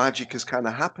just magic has kind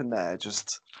of happened there.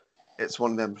 Just, it's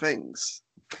one of them things.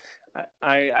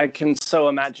 I can so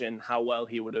imagine how well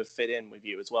he would have fit in with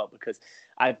you as well, because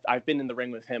I've been in the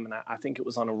ring with him, and I think it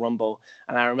was on a Rumble,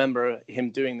 and I remember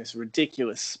him doing this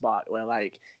ridiculous spot where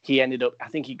like he ended up, I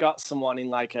think he got someone in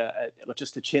like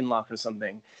just a chin lock or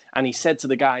something, and he said to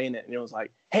the guy in it, and he was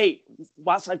like, hey,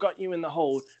 whilst I've got you in the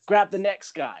hold, grab the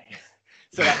next guy.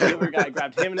 So that the other guy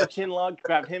grabbed him in a chin lock,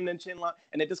 grabbed him in a chin lock,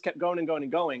 and it just kept going and going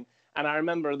and going. And I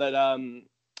remember that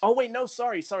oh wait, no,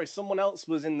 sorry. Someone else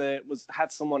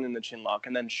had someone in the chin lock,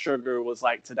 and then Sugar was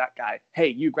like to that guy, "Hey,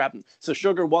 you grab him." So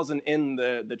Sugar wasn't in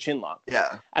the chin lock.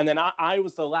 Yeah. And then I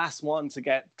was the last one to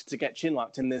get chin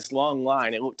locked in this long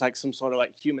line. It looked like some sort of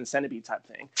like human centipede type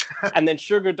thing. And then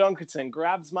Sugar Dunkerton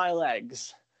grabs my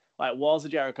legs like Walls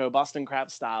of Jericho, Boston Crab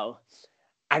style,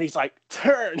 and he's like,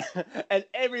 "Turn!" And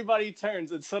everybody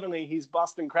turns, and suddenly he's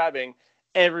Boston Crabbing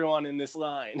everyone in this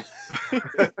line.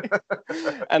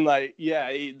 And like,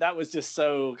 yeah, that was just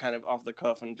so kind of off the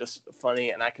cuff and just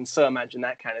funny, and I can so imagine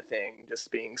that kind of thing just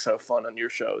being so fun on your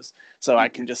shows, so I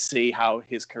can just see how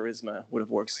his charisma would have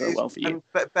worked so well for you.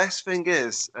 And best thing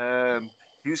is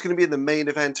he was going to be in the main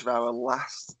event of our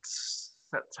last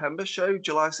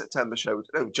July.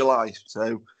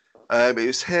 So it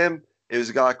was him, it was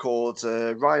a guy called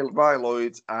Ryan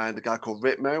Lloyd and a guy called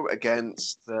Ritmo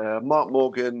against Mark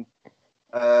Morgan,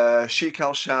 Sheik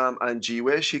El Sham and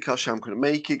G-Way. Sheik El Sham couldn't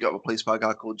make it, got replaced by a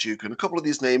guy called Duke. And a couple of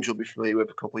these names you'll be familiar with,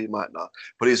 a couple you might not.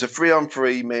 But it was a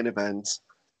 3-on-3 main event.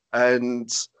 And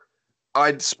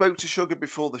I spoke to Sugar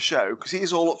before the show because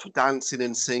he's all up for dancing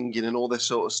and singing and all this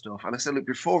sort of stuff. And I said, look,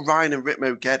 before Ryan and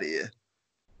Ritmo get here,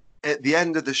 at the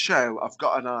end of the show, I've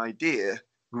got an idea.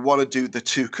 We want to do the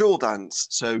Too Cool dance.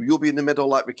 So you'll be in the middle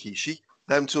like Rikishi.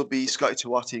 Them two will be Scotty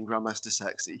Tawati and Grandmaster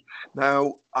Sexy.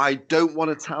 Now, I don't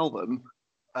want to tell them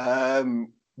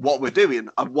what we're doing.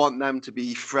 I want them to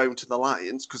be thrown to the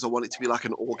lions because I want it to be like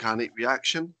an organic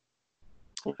reaction.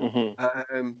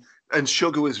 Mm-hmm. And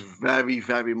Sugar was very,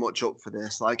 very much up for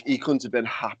this. Like, he couldn't have been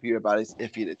happier about it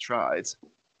if he'd have tried.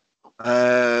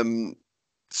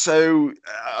 So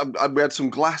we had some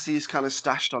glasses kind of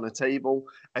stashed on a table,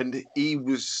 and he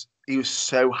was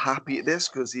so happy at this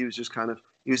because he was just kind of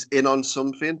he was in on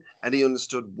something, and he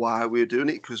understood why we were doing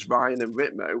it because Ryan and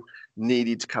Ritmo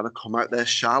needed to kind of come out their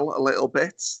shell a little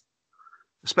bit.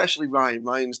 Especially Ryan.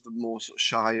 Ryan's the more sort of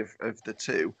shy of the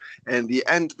two. And the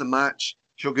end of the match,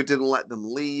 Sugar didn't let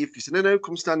them leave. He said, no,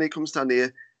 come stand here, come stand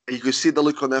here. And you could see the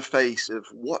look on their face of,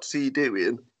 what's he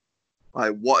doing?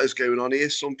 Like, what is going on here?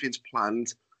 Something's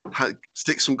planned.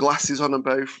 Stick some glasses on them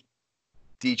both.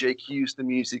 DJ cues the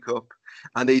music up.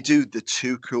 And they do the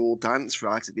Too Cool dance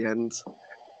right at the end.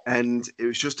 And it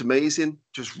was just amazing.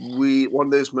 Just one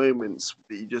of those moments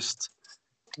that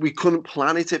we couldn't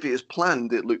plan it. If it was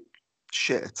planned, it looked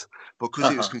shit.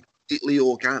 Because it was completely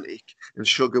organic and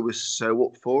Sugar was so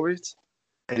up for it.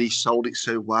 And he sold it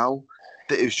so well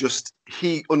that it was just,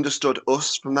 he understood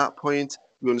us from that point.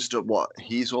 We understood what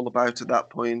he's all about at that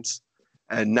point.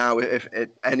 And now, if at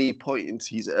any point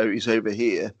he's over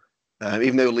here,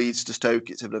 even though Leeds to Stoke,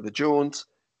 it's a bit of a jaunt,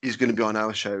 he's going to be on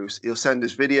our shows. He'll send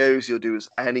us videos, he'll do us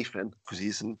anything, because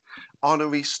he's an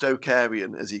honorary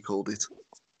Stokearian, as he called it.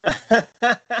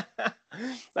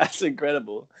 That's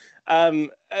incredible.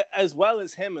 As well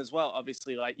as him as well,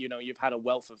 obviously, like, you know, you've had a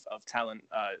wealth of talent.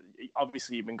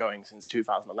 Obviously, you've been going since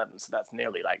 2011, so that's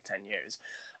nearly like 10 years.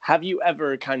 Have you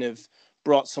ever kind of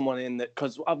brought someone in that,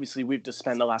 because obviously we've just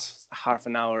spent the last half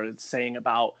an hour saying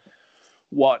about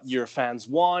what your fans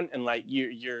want and like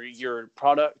your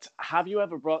product. Have you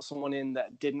ever brought someone in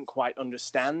that didn't quite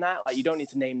understand that? Like, you don't need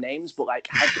to name names, but like,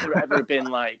 have there ever been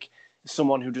like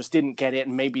someone who just didn't get it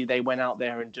and maybe they went out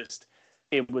there and just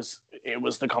it was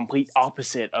the complete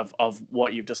opposite of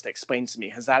what you've just explained to me?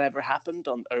 Has that ever happened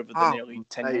over the nearly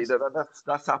 10 years?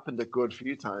 That's happened a good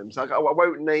few times. I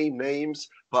won't name names,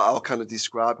 but I'll kind of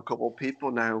describe a couple of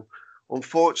people now.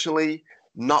 Unfortunately,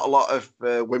 not a lot of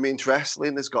women's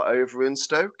wrestling has got over in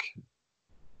Stoke.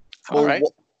 For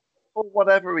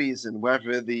whatever reason,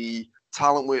 whether the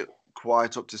talent were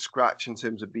quite up to scratch in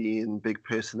terms of being big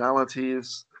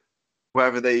personalities,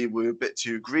 whether they were a bit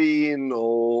too green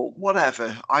or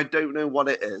whatever. I don't know what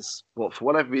it is, but for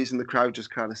whatever reason, the crowd just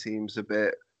kind of seems a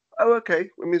bit, oh, okay,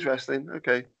 women's wrestling,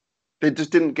 okay. They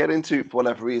just didn't get into it for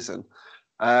whatever reason.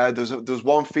 There was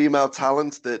one female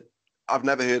talent that I've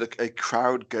never heard a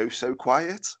crowd go so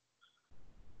quiet.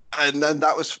 And then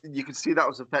you could see that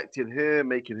was affecting her,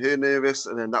 making her nervous,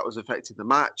 and then that was affecting the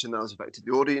match, and that was affecting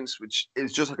the audience, which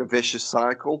is just like a vicious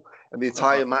cycle. And the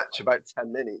entire match, about 10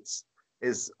 minutes,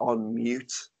 is on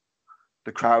mute.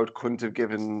 The crowd couldn't have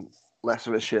given less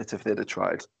of a shit if they'd have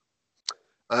tried.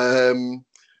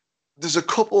 There's a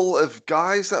couple of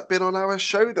guys that have been on our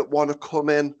show that want to come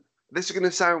in. This is going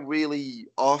to sound really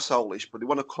arsehole-ish, but they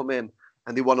want to come in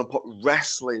and they want to put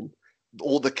wrestling,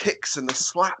 all the kicks and the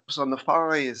slaps on the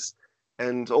thighs,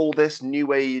 and all this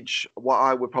new age, what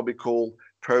I would probably call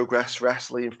progress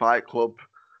wrestling, Fight Club,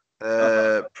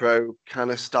 pro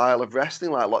kind of style of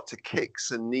wrestling, like lots of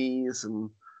kicks and knees, and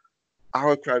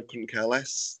our crowd couldn't care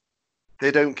less.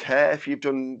 They don't care if you've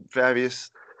done various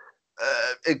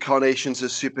incarnations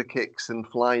of super kicks and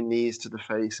flying knees to the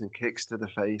face and kicks to the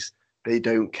face. They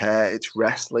don't care. It's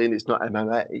wrestling. It's not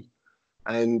MMA.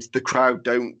 And the crowd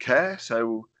don't care.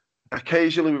 So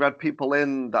occasionally we've had people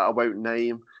in that I won't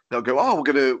name. They'll go, oh,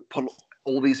 we're going to put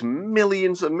all these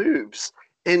millions of moves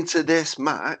into this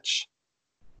match.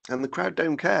 And the crowd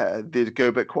don't care. They go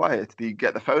a bit quiet. They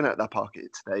get the phone out of their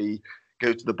pocket. They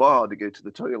go to the bar. They go to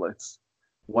the toilets.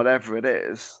 Whatever it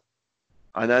is.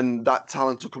 And then that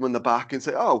talent will come in the back and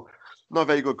say, oh, not a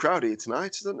very good crowd here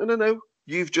tonight. No.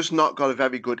 You've just not got a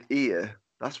very good ear.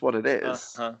 That's what it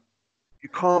is. You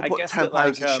can't put 10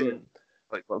 pounds of shit.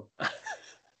 Like, well.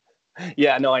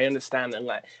 Yeah, no, I understand. And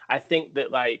like, I think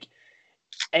that like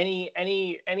any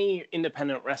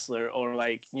independent wrestler or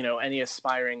like, you know, any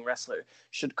aspiring wrestler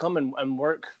should come and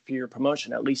work for your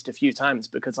promotion at least a few times,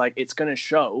 because like it's going to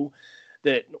show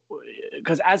that,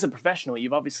 because as a professional,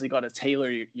 you've obviously got to tailor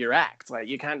your act. Like,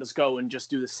 you can't just go and just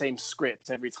do the same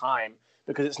script every time,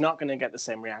 because it's not going to get the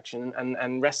same reaction.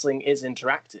 And wrestling is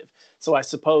interactive. So I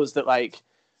suppose that like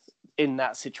in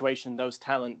that situation, those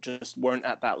talent just weren't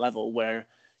at that level where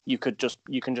you can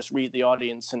just read the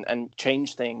audience and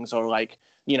change things, or like,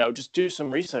 just do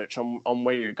some research on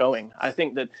where you're going. I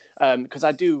think that because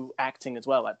I do acting as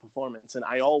well, like performance, and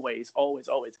I always,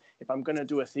 if I'm going to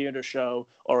do a theater show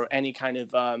or any kind of,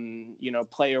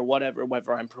 play or whatever,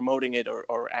 whether I'm promoting it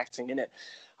or acting in it,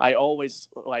 I always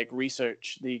like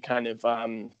research the kind of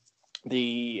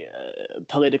the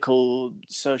political,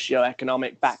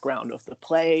 socio-economic background of the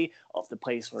play, of the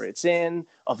place where it's in,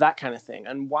 of that kind of thing.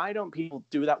 And why don't people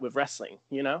do that with wrestling?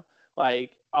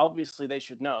 Like, obviously they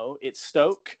should know it's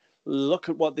Stoke. Look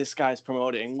at what this guy's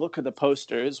promoting. Look at the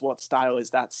posters. What style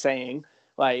is that saying?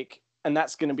 Like, and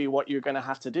that's going to be what you're going to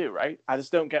have to do, right? I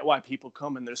just don't get why people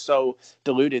come and they're so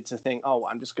deluded to think, oh,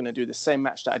 I'm just going to do the same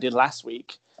match that I did last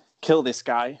week, kill this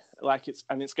guy,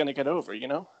 it's going to get over,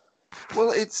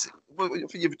 Well,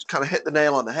 you've kind of hit the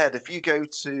nail on the head. If you go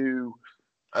to,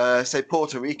 say,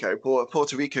 Puerto Rico,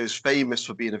 Puerto Rico is famous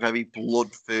for being a very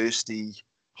bloodthirsty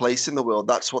place in the world.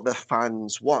 That's what their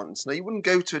fans want. Now, you wouldn't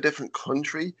go to a different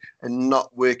country and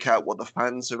not work out what the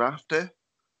fans are after.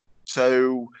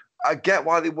 So I get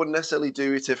why they wouldn't necessarily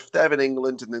do it if they're in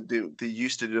England and they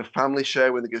used to do a family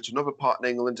show, when they go to another part in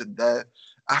England and they're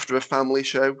after a family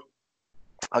show.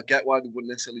 I get why they wouldn't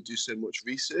necessarily do so much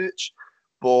research.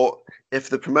 But if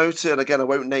the promoter, and again, I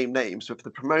won't name names, but if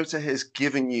the promoter has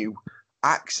given you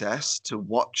access to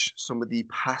watch some of the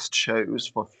past shows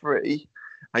for free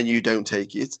and you don't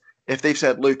take it, if they've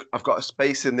said, look, I've got a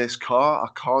space in this car, I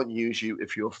can't use you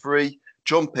if you're free,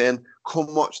 jump in,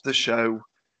 come watch the show,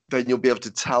 then you'll be able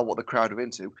to tell what the crowd are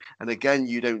into. And again,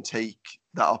 you don't take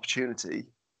that opportunity,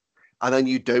 and then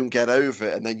you don't get over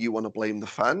it, and then you want to blame the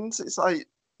fans. It's like,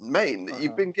 mate,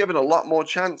 you've been given a lot more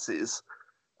chances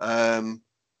than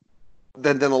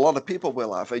a lot of people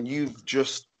will have, and you've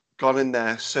just gone in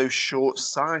there so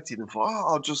short-sighted and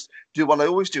thought, I'll just do what I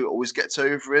always do. It always gets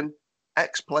over in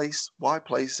X place, Y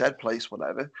place, Z place,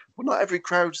 whatever. But not every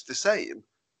crowd's the same.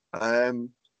 And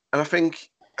I think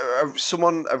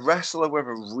a wrestler with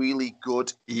a really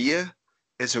good ear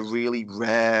is a really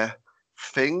rare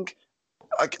thing.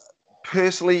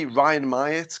 Personally, Ryan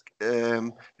Myatt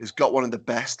has got one of the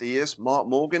best ears. Mark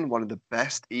Morgan, one of the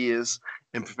best ears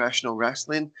in professional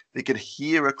wrestling. They could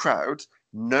hear a crowd,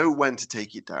 know when to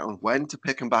take it down, when to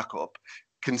pick them back up,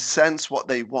 can sense what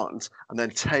they want, and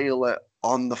then tailor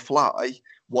on the fly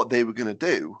what they were going to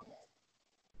do.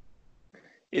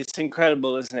 It's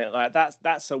incredible, isn't it? Like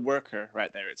that's a worker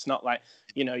right there. It's not like,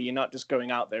 you're not just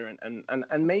going out there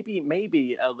and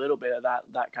maybe a little bit of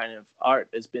that kind of art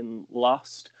has been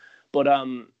lost. But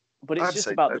it's just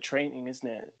about the training, isn't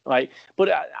it? Like, but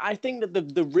I think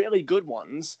that the really good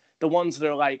ones, the ones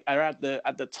that are at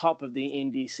the top of the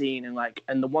indie scene,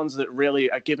 and the ones that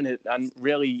really are giving it and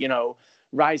really,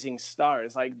 rising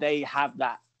stars, like they have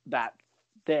that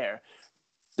there.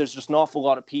 There's just an awful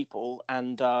lot of people,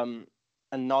 and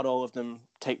not all of them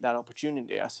take that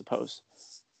opportunity, I suppose.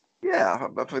 Yeah,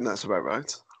 I think that's about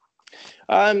right.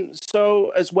 So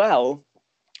as well,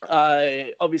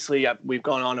 obviously we've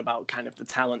gone on about kind of the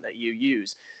talent that you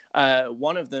use.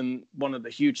 One of the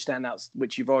huge standouts,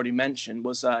 which you've already mentioned,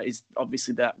 is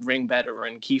obviously that ring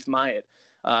veteran Keith Myatt.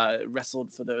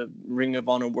 Wrestled for the Ring of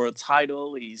Honor World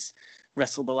Title. He's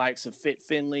wrestled the likes of Fit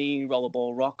Finlay,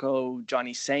 Rollerball Rocco,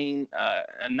 Johnny Saint,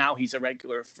 and now he's a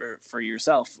regular for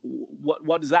yourself.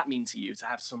 What does that mean to you to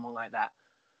have someone like that?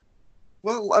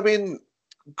 Well, I mean,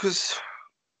 because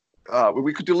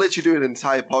we could literally do an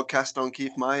entire podcast on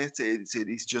Keith Myatt.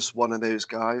 He's just one of those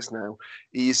guys now.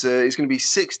 He's going to be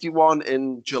 61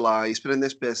 in July. He's been in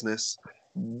this business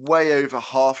way over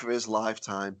half of his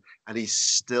lifetime, and he's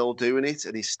still doing it,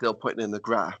 and he's still putting in the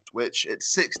graft, which at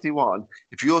 61,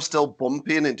 if you're still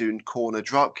bumping and doing corner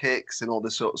drop kicks and all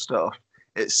this sort of stuff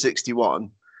at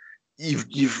 61,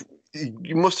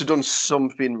 you must have done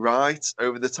something right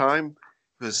over the time,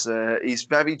 because he's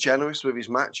very generous with his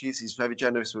matches. He's very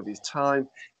generous with his time.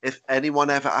 If anyone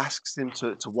ever asks him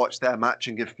to watch their match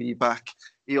and give feedback,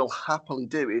 he'll happily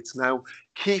do it. Now,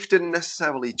 Keith didn't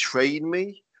necessarily train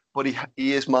me, but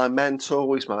he is my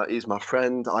mentor. He's my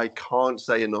friend. I can't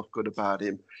say enough good about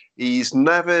him. He's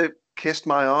never kissed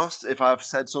my ass. If I've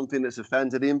said something that's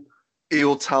offended him,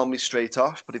 he'll tell me straight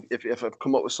off. But if I've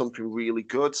come up with something really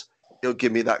good, he'll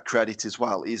give me that credit as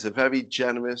well. He's a very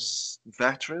generous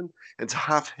veteran. And to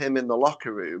have him in the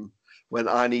locker room when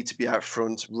I need to be out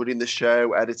front, running the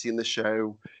show, editing the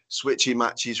show, switching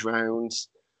matches round,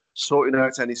 sorting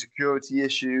out any security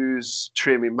issues,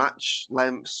 trimming match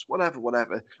lengths,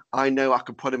 whatever. I know I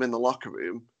could put him in the locker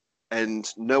room and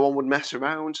no one would mess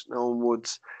around. No one would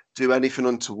do anything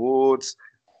untoward.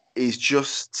 He's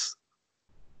just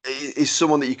is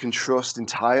someone that you can trust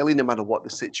entirely, no matter what the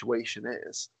situation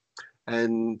is.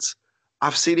 And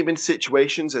I've seen him in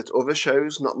situations at other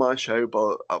shows, not my show,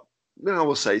 but I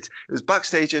will say it was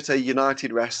backstage at a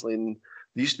United Wrestling.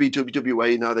 There used to be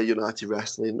WWA, now they're United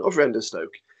Wrestling, other end of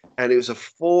Stoke. And it was a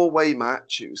four-way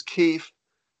match. It was Keith,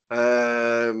 two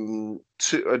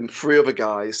and three other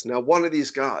guys. Now, one of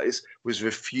these guys was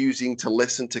refusing to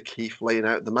listen to Keith laying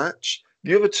out the match.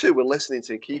 The other two were listening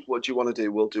to Keith. What do you want to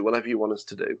do? We'll do whatever you want us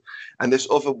to do. And this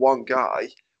other one guy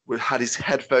had his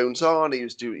headphones on.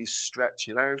 He's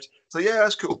stretching out. So yeah,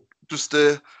 that's cool. Just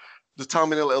tell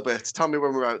me in a little bit. Tell me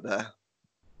when we're out there.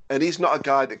 And he's not a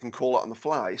guy that can call it on the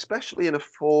fly, especially in a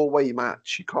four-way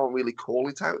match. You can't really call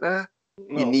it out there.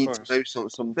 You need to know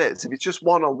some bits. If it's just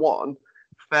one-on-one,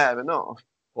 fair enough.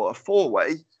 But a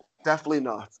four-way, definitely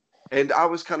not. And I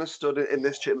was kind of stood in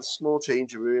this small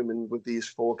changing room and with these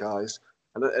four guys.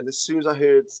 And as soon as I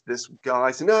heard this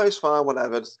guy say, no, it's fine,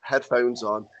 whatever, headphones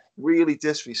on, really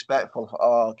disrespectful.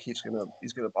 Oh, he's gonna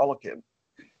bollock him.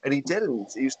 And he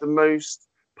didn't. He was the most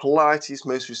politest,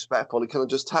 most respectful. He kind of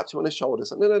just tapped him on his shoulder.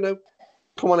 Said, no.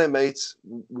 Come on in, mate.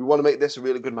 We want to make this a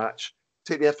really good match.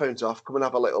 Take the headphones off. Come and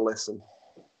have a little listen.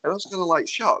 And I was kind of like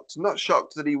shocked. Not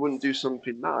shocked that he wouldn't do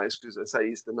something nice, because I say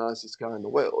he's the nicest guy in the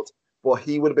world. But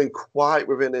he would have been quite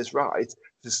within his right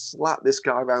to slap this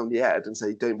guy around the head and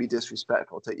say, don't be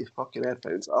disrespectful. Take your fucking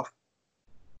headphones off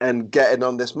and get in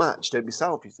on this match. Don't be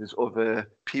selfish. There's other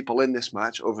people in this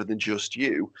match other than just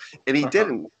you. And he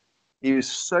didn't. He was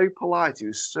so polite. He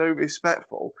was so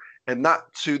respectful. And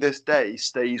that, to this day,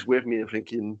 stays with me. I'm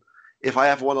thinking, if I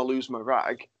ever want to lose my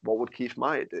rag, what would Keith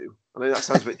Meyer do? I mean, that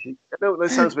sounds a bit cheesy. No,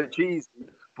 that sounds a bit cheesy,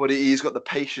 but he's got the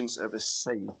patience of a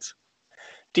saint.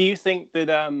 Do you think that,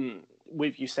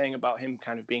 with you saying about him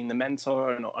kind of being the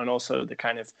mentor and also the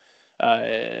kind of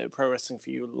Pro Wrestling for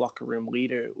You locker room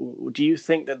leader, do you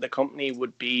think that the company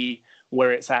would be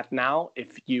where it's at now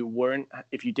if you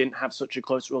didn't have such a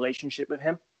close relationship with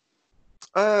him?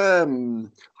 I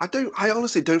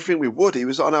honestly don't think we would. He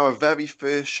was on our very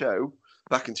first show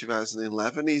back in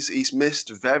 2011. He's missed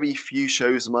very few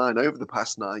shows of mine over the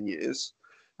past 9 years.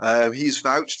 He's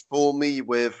vouched for me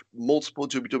with multiple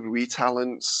WWE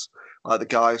talents, like the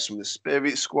guys from the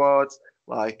Spirit Squad,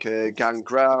 like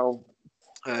Gangrel,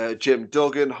 Jim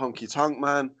Duggan, Honky Tonk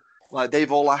Man. Like,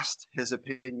 they've all asked his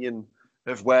opinion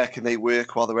of where can they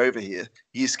work while they're over here.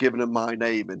 He's given them my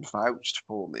name and vouched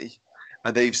for me.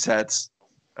 And they've said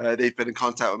they've been in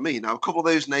contact with me. Now, a couple of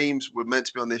those names were meant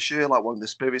to be on this year, like one of the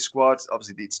Spirit Squad.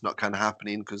 Obviously, it's not kind of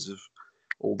happening because of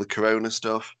all the Corona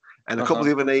stuff. And a couple of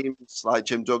the other names, like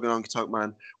Jim Duggan, Honky Tonk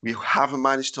Man, we haven't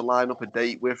managed to line up a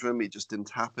date with him. It just didn't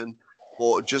happen.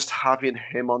 But just having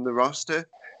him on the roster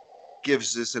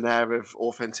gives us an air of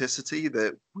authenticity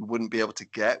that we wouldn't be able to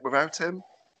get without him.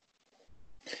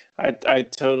 I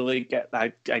totally get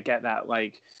that. I get that.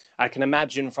 Like, I can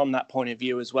imagine from that point of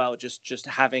view as well, just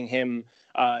having him,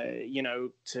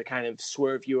 to kind of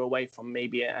swerve you away from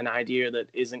maybe an idea that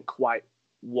isn't quite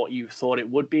what you thought it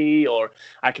would be. Or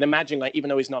I can imagine, like, even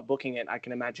though he's not booking it, I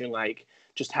can imagine, like,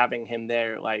 just having him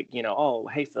there, like, oh,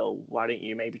 hey, Phil, why don't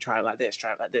you maybe try it like this,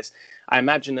 try it like this. I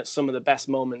imagine that some of the best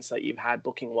moments that you've had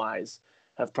booking-wise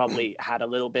have probably had a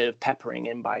little bit of peppering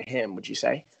in by him, would you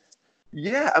say?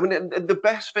 Yeah, I mean, the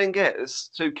best thing is,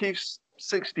 so Keith's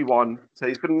 61, so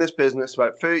he's been in this business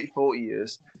about 30, 40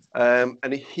 years,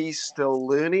 and he's still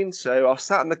learning. So I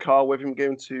sat in the car with him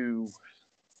going to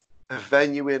a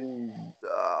venue in,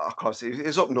 I can't see,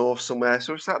 it's up north somewhere.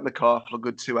 So we sat in the car for a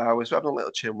good 2 hours, we're having a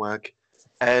little chinwag,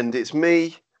 and it's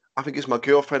me, I think it's my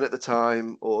girlfriend at the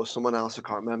time, or someone else, I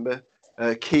can't remember,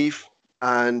 Keith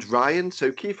and Ryan.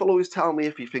 So Keith will always tell me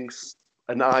if he thinks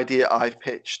an idea I've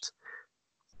pitched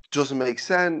doesn't make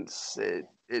sense,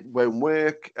 it won't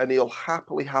work, and he'll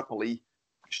happily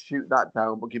shoot that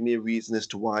down, but give me a reason as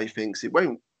to why he thinks it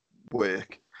won't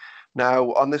work.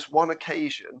 Now, on this one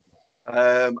occasion,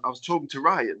 I was talking to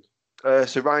Ryan.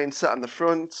 So Ryan sat in the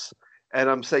front, and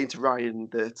I'm saying to Ryan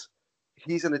that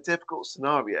he's in a difficult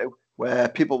scenario where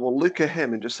people will look at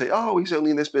him and just say, oh, he's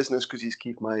only in this business because he's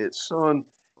Keith Myatt's son.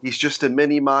 He's just a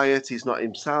mini Myatt. He's not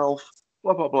himself.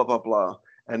 Blah, blah, blah, blah, blah.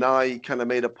 And I kind of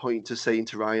made a point to saying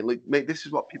to Ryan, look, mate, this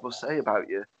is what people say about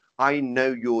you. I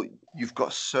know you've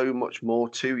got so much more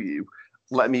to you.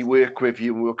 Let me work with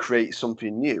you and we'll create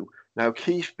something new. Now,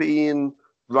 Keith, being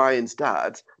Ryan's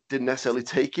dad, didn't necessarily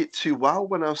take it too well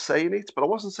when I was saying it, but I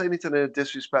wasn't saying it in a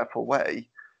disrespectful way.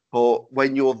 But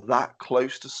when you're that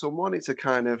close to someone, it's a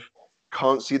kind of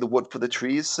can't see the wood for the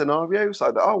trees scenario. It's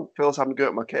like, oh, Phil's having a go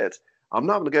at my kid. I'm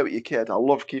not having a go at your kid. I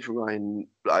love Keith and Ryan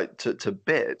to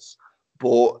bits.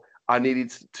 But I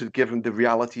needed to give him the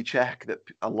reality check that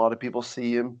a lot of people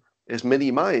see him is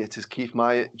Mini Myatt, is Keith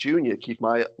Myatt Jr., Keith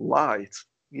Myatt Light.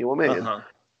 You know what I mean? Uh-huh.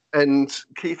 And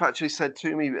Keith actually said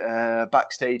to me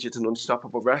backstage at an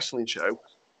Unstoppable Wrestling show,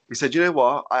 he said, you know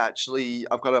what,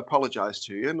 I've got to apologise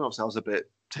to you. And obviously I was a bit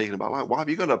taken aback, like, why have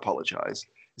you got to apologise?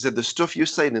 He said, the stuff you're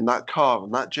saying in that car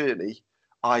on that journey,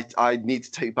 I need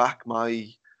to take back my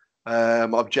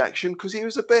objection, because he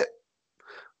was a bit,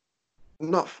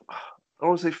 not, I don't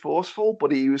want to say forceful,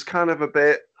 but he was kind of a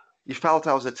bit, you felt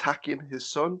I was attacking his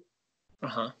son.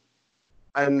 Uh-huh.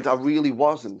 And I really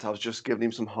wasn't. I was just giving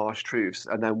him some harsh truths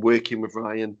and then working with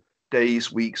Ryan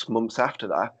days, weeks, months after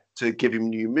that to give him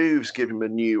new moves, give him a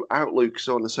new outlook,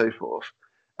 so on and so forth.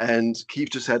 And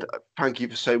Keith just said, thank you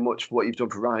for so much for what you've done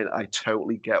for Ryan. I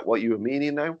totally get what you were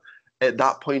meaning now. At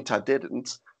that point, I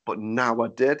didn't, but now I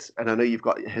did. And I know you've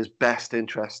got his best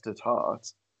interest at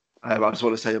heart. I just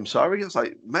want to say I'm sorry. I was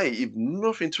like, mate, you've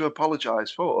nothing to apologise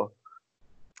for.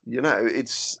 You know,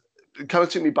 it kind of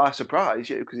took me by surprise,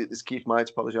 because it's Keith Myatt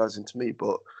apologising to me.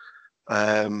 But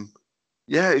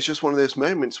it's just one of those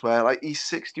moments where, like, he's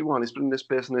 61, he's been in this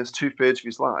business 2/3 of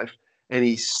his life, and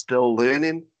he's still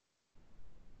learning.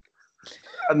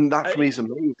 And that for me is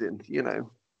amazing, you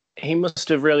know. He must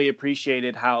have really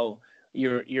appreciated how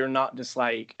you're not just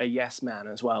like a yes man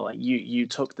as well. Like you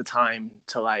took the time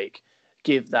to like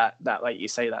give that like you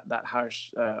say that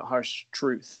harsh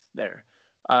truth there.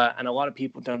 And a lot of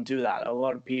people don't do that. A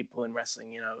lot of people in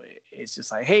wrestling, you know, it's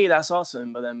just like, hey, that's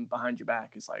awesome. But then behind your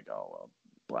back, it's like, oh, well,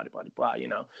 blah, blah, blah, blah, you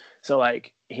know. So,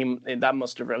 like, that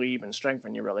must have really even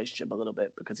strengthened your relationship a little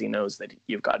bit, because he knows that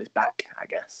you've got his back, I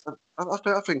guess.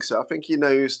 I think so. I think he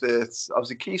knows that,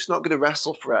 obviously, Keith's not going to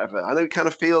wrestle forever. I know it kind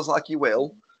of feels like he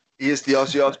will. He is the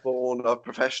Ozzy Osbourne of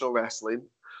professional wrestling.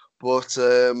 But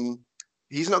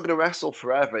he's not going to wrestle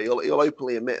forever. He'll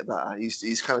openly admit that.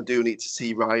 He's kind of doing it to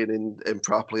see Ryan in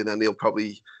properly, and then he'll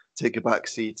probably take a back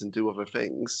seat and do other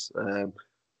things.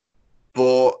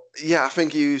 But yeah, I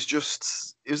think he was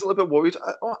a little bit worried,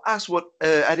 as what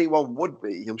anyone would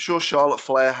be. I'm sure Charlotte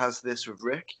Flair has this with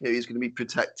Rick. You know, he's going to be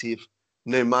protective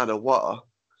no matter what.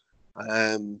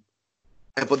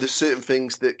 But there's certain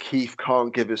things that Keith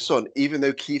can't give his son. Even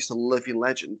though Keith's a living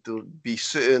legend, there'll be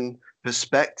certain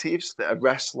perspectives that a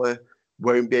wrestler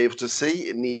won't be able to see.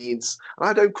 It needs, and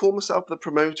I don't call myself the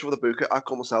promoter or the booker, I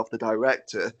call myself the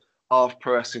director of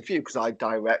Pro Wrestling Feud, because I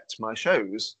direct my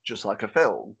shows just like a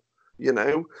film. You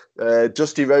know,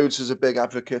 Dusty Rhodes is a big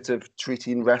advocate of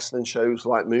treating wrestling shows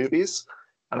like movies,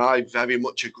 and I very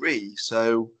much agree.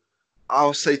 So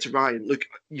I'll say to Ryan, look,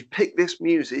 you've picked this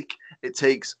music, it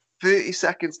takes 30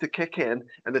 seconds to kick in,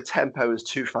 and the tempo is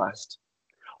too fast.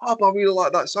 Oh, but I really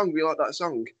like that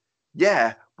song.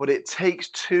 Yeah, but it takes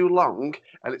too long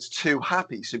and it's too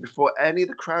happy. So before any of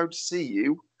the crowd see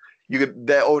you,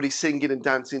 they're already singing and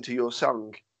dancing to your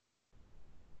song.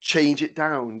 Change it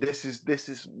down. This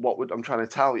is what I'm trying to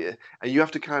tell you. And you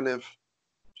have to kind of,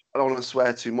 I don't want to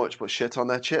swear too much, but shit on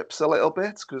their chips a little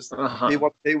bit, because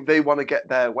they want to get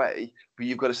their way. But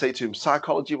you've got to say to them,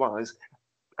 psychology-wise,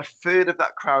 a third of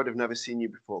that crowd have never seen you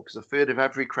before, because a third of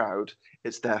every crowd,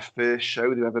 it's their first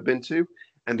show they've ever been to.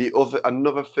 And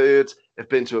another third have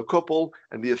been to a couple,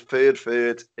 and the third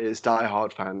is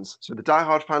diehard fans. So the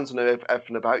diehard fans know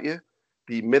everything about you.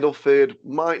 The middle third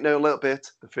might know a little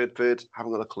bit. The third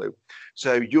haven't got a clue.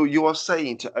 So you are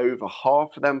saying to over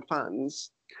half of them fans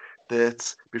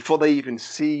that before they even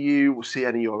see you, see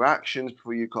any of your actions,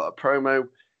 before you've got a promo,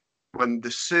 when the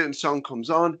certain song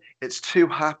comes on, it's too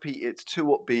happy, it's too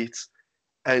upbeat,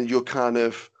 and you're kind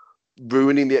of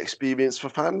ruining the experience for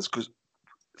fans, because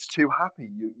it's too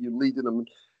happy. You're leading them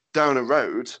down a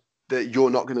road that you're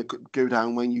not going to go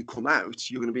down when you come out.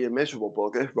 You're going to be a miserable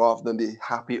bugger rather than the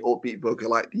happy, upbeat bugger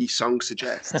like the song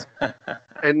suggests.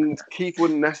 And Keith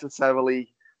wouldn't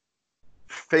necessarily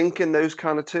think in those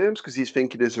kind of terms, because he's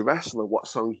thinking as a wrestler what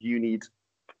song you need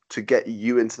to get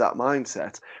you into that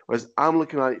mindset. Whereas I'm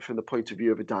looking at it from the point of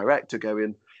view of a director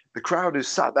going, the crowd is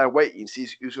sat there waiting,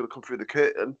 sees who's going to come through the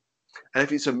curtain. And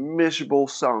if it's a miserable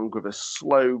song with a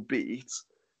slow beat,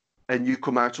 and you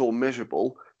come out all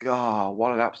miserable,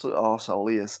 what an absolute arsehole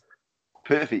he is.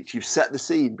 Perfect. You've set the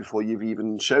scene before you've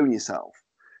even shown yourself.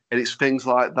 And it's things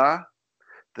like that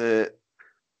that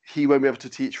he won't be able to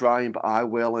teach Ryan, but I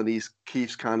will. And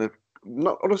Keith's kind of,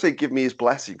 not I don't say give me his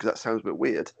blessing, because that sounds a bit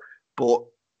weird, but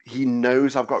he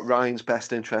knows I've got Ryan's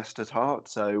best interest at heart.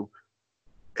 So,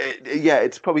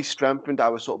 it's probably strengthened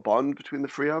our sort of bond between the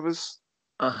three of us.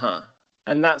 Uh-huh.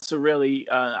 And that's a really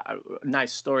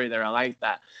nice story there. I like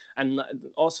that. And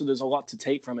also there's a lot to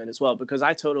take from it as well, because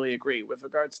I totally agree with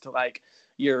regards to like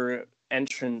your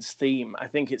entrance theme, I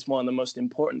think it's one of the most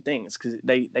important things, because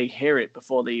they hear it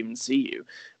before they even see you.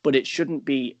 But it shouldn't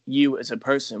be you as a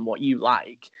person, what you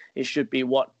like. It should be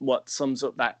what sums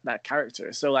up that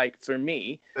character. So like for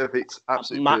me, perfect,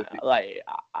 absolutely perfect. Like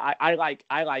I like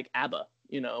ABBA,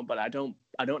 you know, but I don't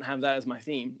have that as my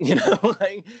theme, you know.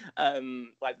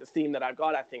 Like the theme that I've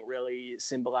got, I think really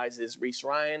symbolizes Reese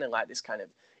Ryan and like this kind of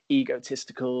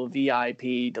egotistical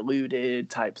VIP deluded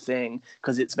type thing,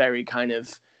 because it's very kind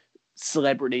of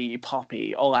celebrity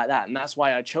poppy, all like that, and that's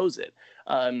why I chose it.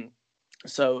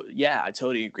 So yeah, I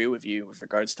totally agree with you with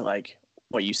regards to like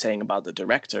what you're saying about the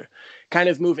director. Kind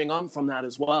of moving on from that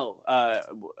as well,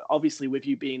 obviously with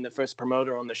you being the first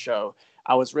promoter on the show,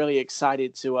 I was really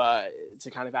excited to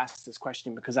kind of ask this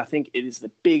question, because I think it is the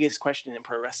biggest question in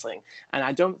pro wrestling, and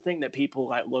I don't think that people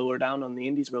like lower down on the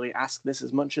indies really ask this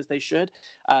as much as they should.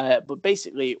 But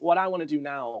basically, what I want to do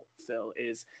now, Phil,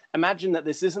 is imagine that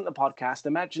this isn't the podcast.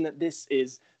 Imagine that this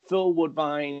is Phil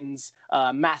Woodbine's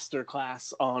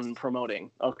masterclass on promoting.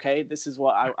 Okay, this is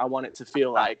what I want it to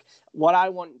feel like. What I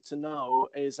want to know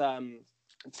is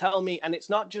tell me, and it's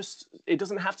not just, it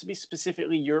doesn't have to be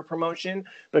specifically your promotion,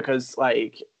 because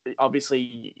like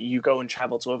obviously you go and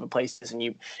travel to other places,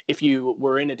 and if you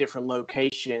were in a different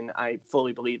location, I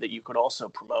fully believe that you could also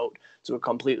promote to a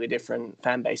completely different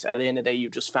fan base. At the end of the day, you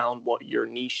just found what your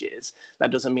niche is. That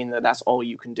doesn't mean that that's all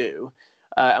you can do.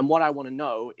 And what I want to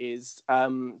know is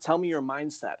tell me your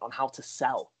mindset on how to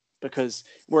sell, because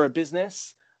we're a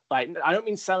business. Like, I don't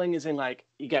mean selling as in like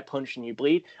you get punched and you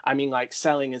bleed. I mean like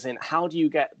selling as in, how do you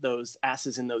get those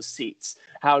asses in those seats?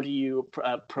 How do you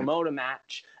promote a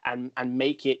match and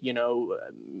make it, you know,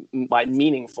 like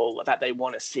meaningful that they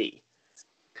want to see?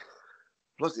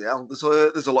 Bloody hell,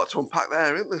 there's a lot to unpack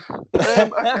there, isn't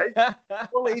there? Okay.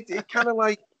 Well, it kind of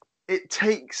like, it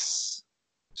takes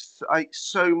like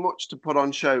so much to put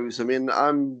on shows. I mean,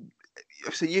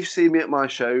 so you've seen me at my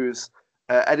shows.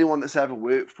 Anyone that's ever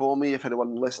worked for me, if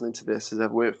anyone listening to this has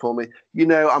ever worked for me, you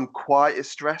know I'm quite a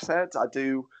stress head.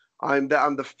 I'm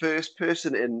the first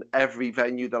person in every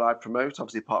venue that I promote,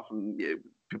 obviously apart from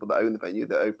people that own the venue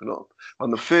that open up. I'm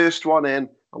the first one in,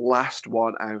 the last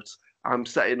one out. I'm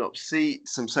setting up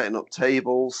seats, I'm setting up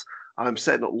tables, I'm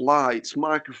setting up lights,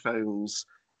 microphones,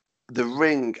 the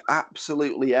ring,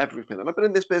 absolutely everything. And I've been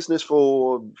in this business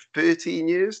for 13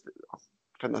 years. I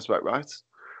think that's about right.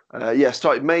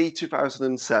 Started May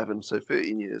 2007, so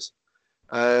 13 years.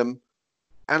 And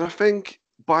I think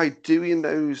by doing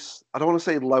those, I don't want to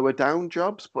say lower down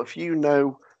jobs, but if you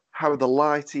know how the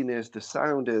lighting is, the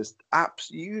sound is,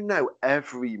 you know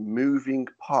every moving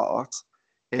part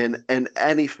in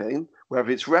anything,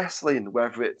 whether it's wrestling,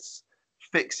 whether it's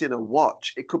fixing a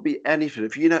watch, it could be anything.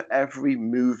 If you know every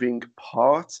moving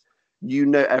part, you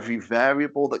know every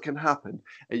variable that can happen,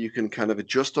 and you can kind of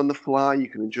adjust on the fly, you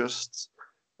can adjust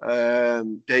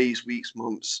days, weeks,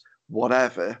 months,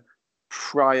 whatever,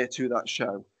 prior to that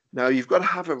show. Now, you've got to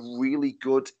have a really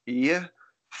good ear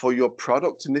for your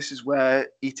product, and this is where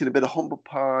eating a bit of humble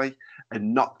pie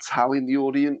and not telling the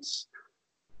audience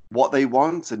what they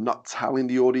want, and not telling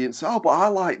the audience, oh, but I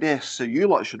like this, so you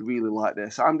lot should really like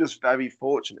this. I'm just very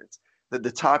fortunate that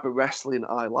the type of wrestling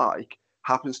I like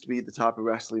happens to be the type of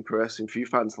wrestling pro wrestling few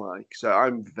fans like. So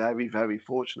I'm very, very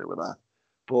fortunate with that.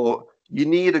 But you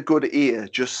need a good ear.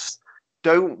 Just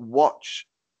don't watch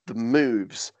the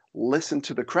moves. Listen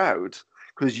to the crowd,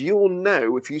 because you'll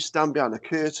know if you stand behind a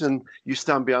curtain, you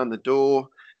stand behind the door,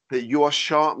 that you are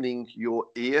sharpening your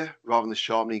ear rather than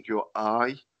sharpening your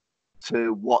eye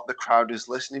to what the crowd is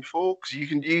listening for.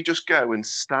 Because you just go and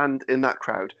stand in that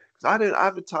crowd. Because I don't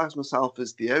advertise myself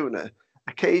as the owner.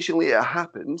 Occasionally it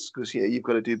happens because you've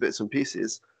got to do bits and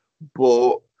pieces,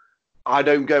 but I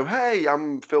don't go, hey,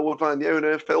 I'm Phil Woodbine, the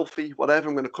owner, filthy, whatever.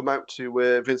 I'm going to come out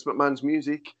to Vince McMahon's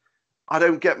music. I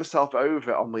don't get myself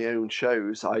over on my own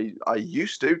shows. I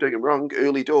used to, don't get me wrong,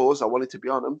 early doors, I wanted to be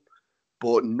on them.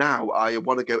 But now I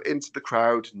want to go into the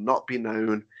crowd, not be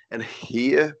known, and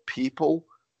hear people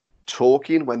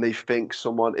talking when they think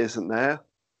someone isn't there.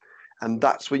 And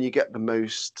that's when you get the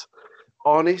most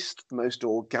honest, the most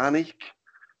organic.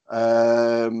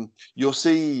 You'll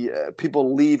see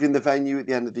people leaving the venue at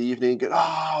the end of the evening and go,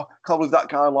 oh, I can't believe that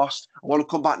guy lost. I want to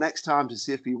come back next time to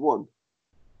see if he won.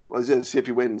 Well, see if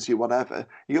he wins, see whatever.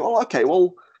 You go, oh, okay,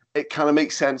 well, it kind of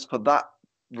makes sense for that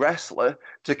wrestler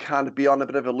to kind of be on a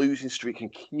bit of a losing streak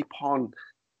and keep on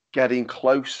getting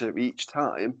closer each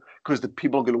time, because the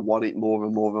people are going to want it more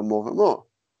and more and more and more.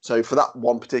 So for that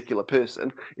one particular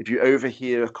person, if you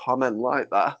overhear a comment like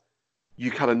that, you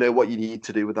kind of know what you need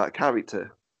to do with that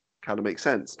character. Kind of makes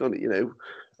sense, doesn't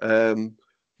it?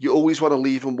 you always want to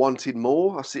leave them wanting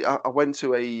more. I went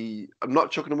to I'm not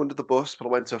chucking them under the bus, but I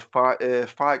went to a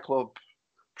Fight Club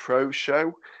Pro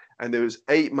show, and there was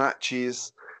 8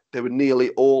 matches. They were nearly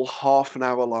all half an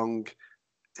hour long.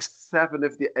 7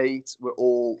 of the 8 were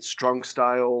all strong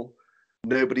style.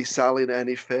 Nobody selling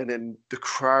anything, and the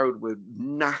crowd were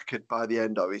knackered by the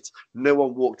end of it. No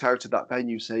one walked out of that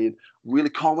venue saying, really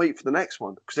can't wait for the next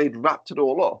one, because they'd wrapped it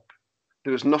all up.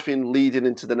 There was nothing leading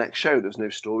into the next show. There was no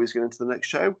stories going into the next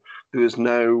show. There was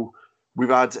no, we've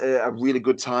had a really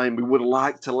good time. We would have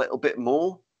liked a little bit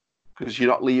more, because you're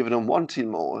not leaving them wanting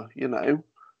more, you know.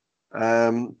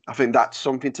 I think that's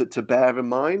something to bear in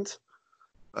mind.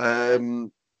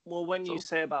 Well, when you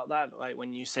say about that, like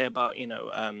when you say about, you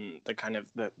know, the kind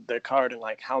of the card and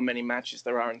like how many matches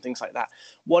there are and things like that,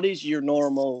 what is your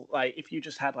normal, like if you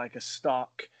just had like a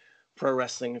stock pro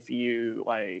wrestling for you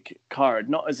like card,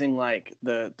 not as in like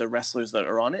the wrestlers that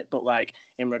are on it, but like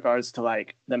in regards to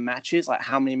like the matches, like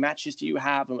how many matches do you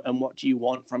have and what do you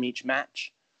want from each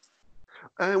match?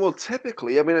 Well,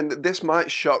 typically, I mean, and this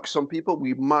might shock some people.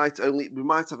 We might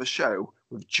have a show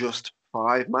with just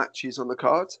 5 matches on the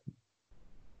card,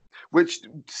 which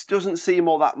doesn't seem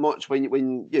all that much when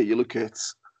you look at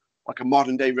like a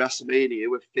modern day WrestleMania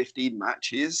with 15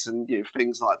 matches and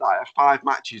things like that. 5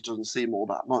 matches doesn't seem all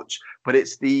that much, but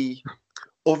it's the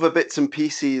other bits and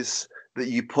pieces that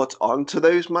you put onto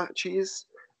those matches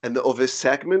and the other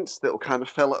segments that will kind of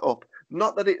fill it up.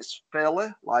 Not that it's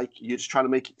filler, like you're just trying to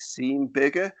make it seem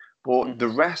bigger, but the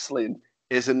wrestling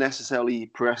isn't necessarily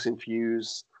Pro Wrestling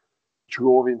Fuse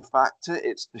drawing factor.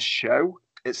 It's the show.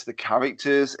 It's the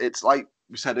characters. It's like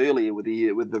we said earlier with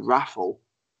the raffle.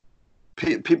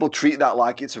 People treat that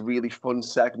like it's a really fun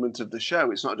segment of the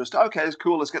show. It's not just, okay, it's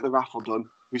cool, let's get the raffle done.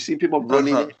 We've seen people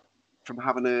running it from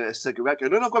having a cigarette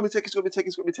going, no, I've got my tickets,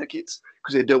 because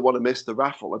they don't want to miss the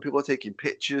raffle. And people are taking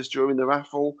pictures during the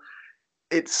raffle.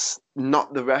 It's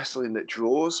not the wrestling that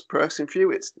draws Pro Wrestling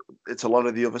View. It's a lot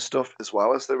of the other stuff as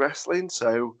well as the wrestling.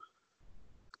 So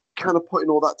kind of putting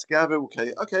all that together,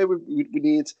 okay, we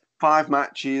need 5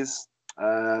 matches.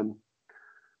 Or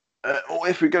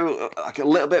if we go like a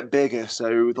little bit bigger,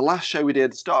 so the last show we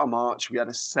did, start of March, we had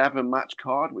a 7-match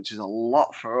card, which is a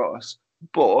lot for us.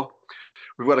 But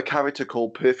we've got a character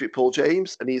called Perfect Paul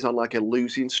James, and he's on like a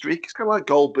losing streak. It's kind of like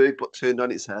Goldberg, but turned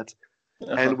on its head.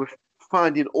 And we're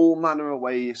finding all manner of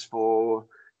ways for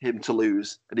him to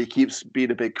lose, and he keeps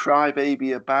being a big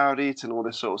crybaby about it and all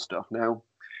this sort of stuff. Now,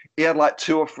 he had like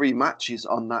 2 or 3 matches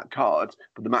on that card,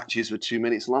 but the matches were 2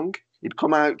 minutes long. He'd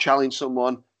come out, challenge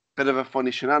someone, bit of a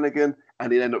funny shenanigan,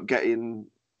 and he'd end up getting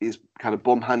his kind of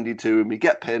bum handed to him. He'd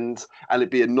get pinned, and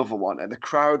it'd be another one. And the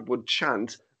crowd would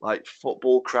chant, like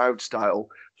football crowd style,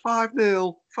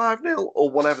 5-0, 5-0, or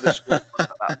whatever the score was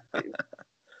at that point.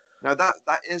 Now,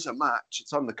 that is a match.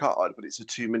 It's on the card, but it's a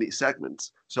 2-minute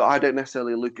segment. So I don't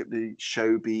necessarily look at the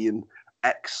show being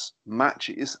X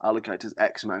matches. I look at it as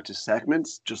X amount of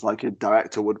segments, just like a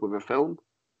director would with a film.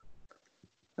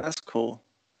 That's cool.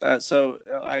 So,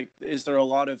 is there a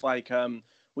lot of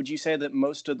would you say that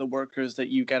most of the workers that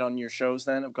you get on your shows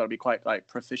then have got to be quite like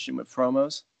proficient with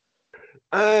promos?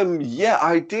 Yeah,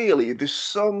 ideally. There's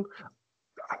some.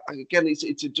 Again, it's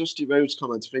a Dusty Rhodes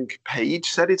comment. I think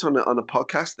Paige said it on a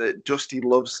podcast that Dusty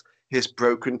loves his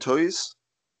broken toys.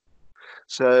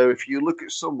 So if you look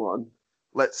at someone,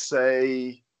 let's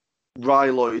say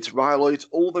Ryloid,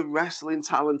 all the wrestling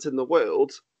talent in the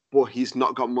world, but he's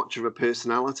not got much of a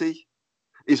personality.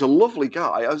 He's a lovely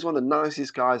guy. He's one of the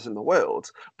nicest guys in the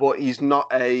world, but he's not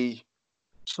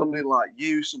somebody like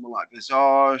you, someone like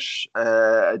Visage,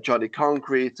 Johnny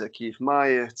Concrete, Keith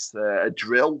Myatt, a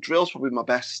Drill. Drill's probably my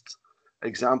best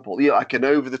example. Like an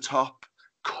over-the-top,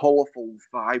 colourful,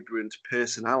 vibrant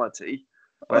personality.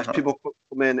 But if people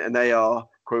come in and they are,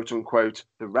 quote-unquote,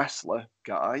 the wrestler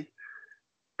guy,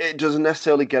 it doesn't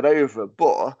necessarily get over.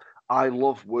 But I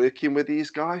love working with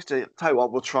these guys. To tell you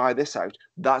what, we'll try this out.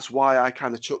 That's why I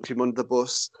kind of chucked him under the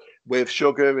bus with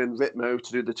Sugar and Ritmo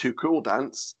to do the Too Cool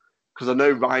dance. Because I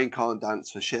know Ryan can't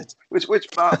dance for shit. Which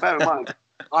bear in mind,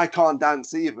 I can't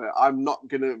dance either. I'm not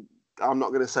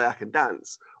gonna say I can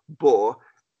dance. But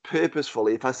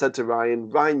purposefully, if I said to Ryan,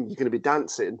 you're gonna be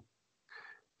dancing,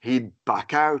 he'd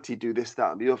back out. He'd do this,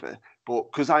 that, and the other.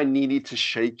 But because I needed to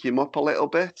shake him up a little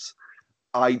bit,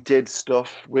 I did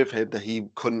stuff with him that he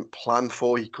couldn't plan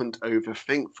for, he couldn't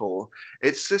overthink for.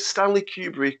 It's the Stanley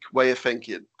Kubrick way of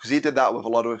thinking, because he did that with a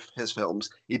lot of his films.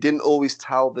 He didn't always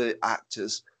tell the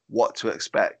actors what to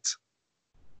expect,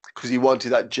 because he wanted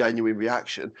that genuine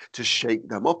reaction to shake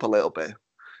them up a little bit.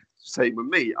 Same with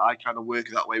me. I kind of work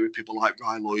that way with people like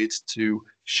Ryan Lloyd to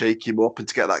shake him up and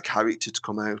to get that character to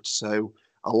come out. So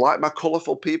I like my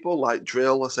colourful people, like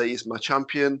Drill. I say he's my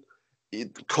champion.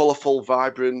 Colourful,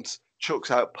 vibrant,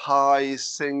 chucks out pies,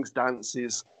 sings,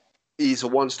 dances. He's a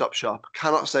one-stop shop.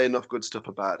 Cannot say enough good stuff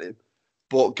about him.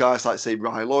 But guys like, say,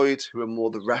 Rye Lloyd, who are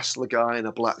more the wrestler guy in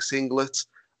a black singlet,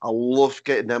 I love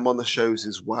getting them on the shows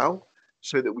as well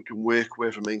so that we can work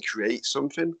with them and create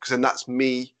something. Because then that's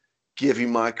me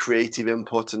giving my creative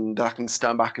input and I can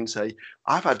stand back and say,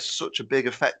 I've had such a big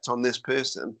effect on this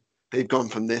person. They've gone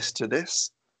from this to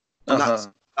this. And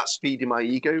that's feeding my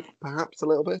ego, perhaps, a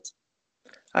little bit.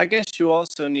 I guess you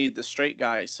also need the straight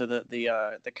guy so that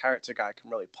the character guy can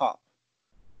really pop.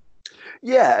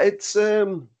 Yeah,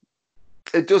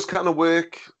 it does kind of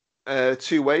work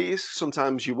two ways.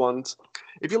 Sometimes you want,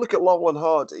 if you look at Laurel and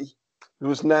Hardy, it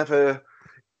was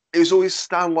always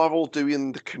Stan Laurel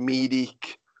doing the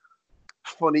comedic,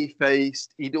 funny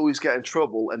faced. He'd always get in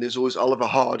trouble, and there's always Oliver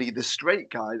Hardy, the straight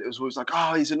guy, that was always like,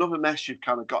 oh, he's another mess you've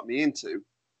kind of got me into.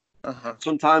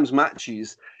 Sometimes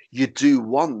matches, you do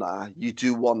want that. You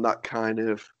do want that kind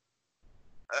of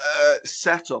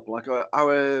setup. Like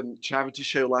our charity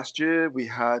show last year, we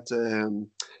had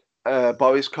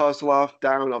Boris Kozlov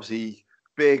down, obviously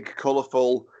big,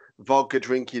 colourful, vodka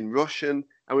drinking Russian,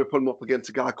 and we put him up against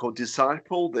a guy called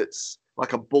Disciple that's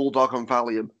like a bulldog on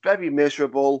Valium. Very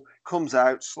miserable, comes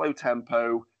out, slow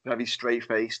tempo, very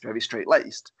straight-faced, very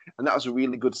straight-laced. And that was a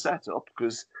really good setup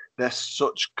because they're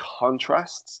such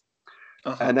contrasts.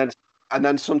 And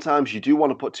then sometimes you do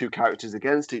want to put two characters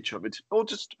against each other. It all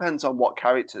just depends on what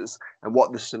characters and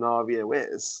what the scenario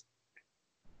is.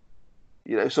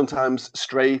 You know, sometimes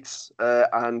straight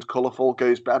and colourful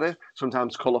goes better.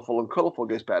 Sometimes colourful and colourful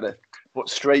goes better. But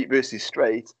straight versus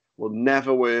straight will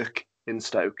never work in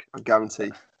Stoke, I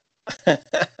guarantee.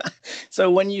 So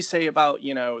when you say about,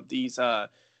 you know, these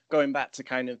going back to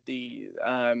kind of the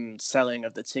selling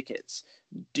of the tickets,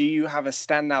 do you have a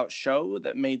standout show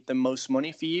that made the most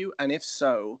money for you? And if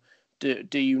so,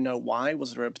 do you know why?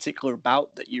 Was there a particular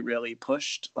bout that you really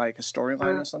pushed, like a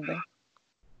storyline or something?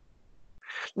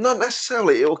 Not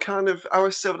necessarily. It will kind of,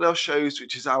 our Silverdale shows,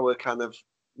 which is our kind of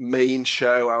main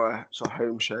show, our sort of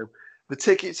home show, the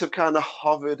tickets have kind of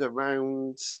hovered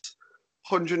around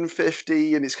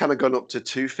 150 and it's kind of gone up to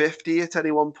 250 at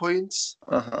any one point.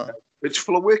 Which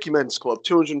for a working men's club,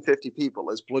 250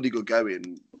 people is bloody good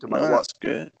going, no matter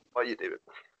what you're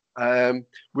doing.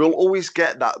 We'll always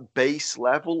get that base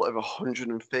level of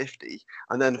 150,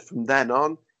 and then from then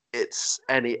on, it's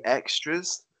any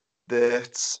extras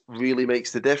that really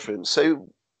makes the difference. So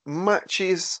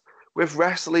matches with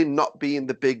wrestling not being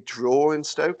the big draw in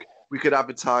Stoke, we could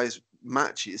advertise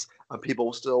matches and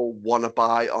people still want to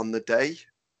buy on the day.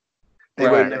 They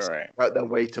won't necessarily go out their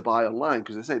way to buy online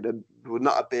because they say we're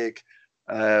not a big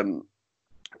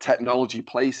technology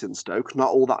place in Stoke. Not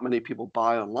all that many people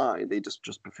buy online. They just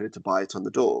prefer to buy it on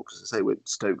the door because they say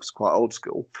Stoke's quite old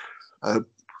school.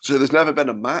 So there's never been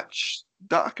a match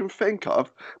that I can think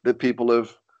of that people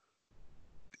have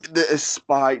that has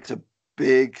spiked a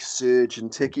big surge in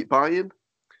ticket buying.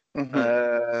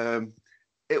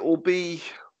 It will be.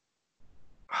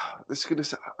 This is going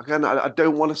to again. I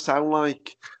don't want to sound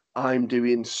like I'm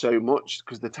doing so much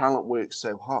because the talent works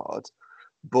so hard,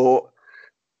 but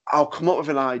I'll come up with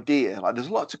an idea. Like there's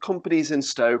lots of companies in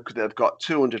Stoke that have got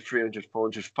 200, 300,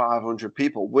 400, 500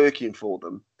 people working for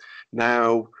them.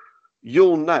 Now,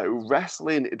 you'll know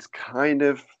wrestling is kind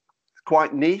of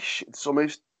quite niche. It's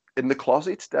almost in the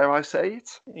closet, dare I say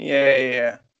it?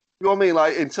 Yeah. You know what I mean?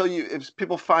 Like if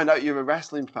people find out you're a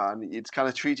wrestling fan, it's kind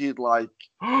of treated like,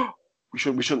 oh, we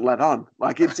shouldn't let on.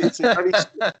 Like it's a very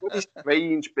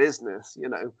strange business, you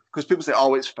know, because people say,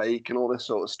 oh, it's fake and all this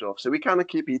sort of stuff. So we kind of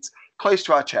keep it close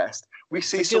to our chest. We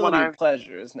see someone out.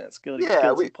 Pleasure, isn't it? It's guilty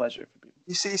pleasure for people.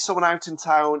 You see someone out in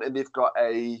town and they've got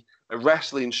a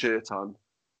wrestling shirt on,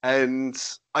 and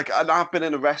I've been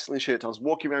in a wrestling shirt. I was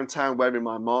walking around town wearing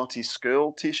my Marty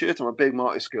Skrull t-shirt. I'm a big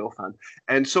Marty Skrull fan,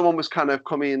 and someone was kind of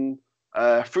coming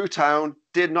through town.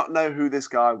 Did not know who this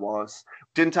guy was.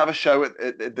 Didn't have a show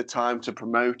at the time to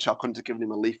promote. I couldn't have given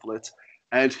him a leaflet.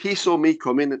 And he saw me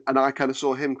coming, and I kind of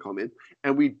saw him coming.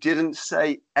 And we didn't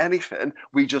say anything.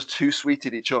 We just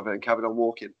two-sweeted each other and carried on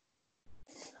walking.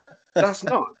 That's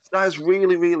nuts. That is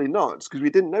really, really nuts, because we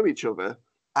didn't know each other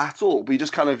at all. We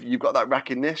just kind of, you've got that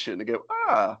recognition to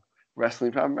go,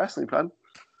 wrestling fan.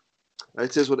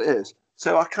 It is what it is.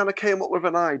 So I kind of came up with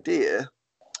an idea.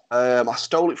 I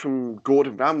stole it from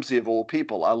Gordon Ramsay, of all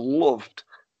people. I loved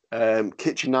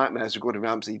Kitchen Nightmares with Gordon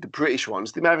Ramsay, the British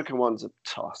ones. The American ones are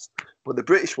toss, but the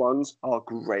British ones are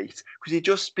great because he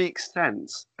just speaks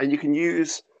sense, and you can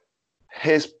use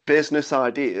his business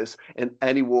ideas in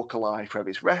any walk of life, whether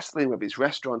it's wrestling, whether it's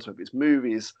restaurants, whether it's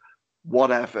movies,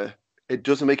 whatever. It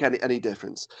doesn't make any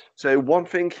difference. So one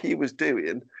thing he was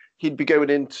doing, he'd be going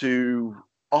into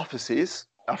offices.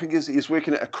 I think he's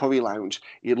working at a curry lounge.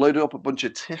 He'd loaded up a bunch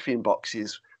of tiffin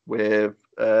boxes with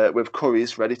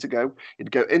curries ready to go.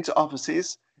 He'd go into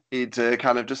offices. He'd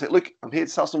kind of just say, "Look, I'm here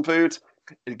to sell some food."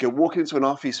 He'd go walk into an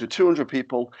office with 200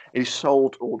 people, and he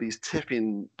sold all these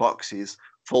tiffin boxes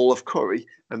full of curry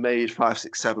and made 500,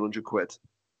 600, 700 quid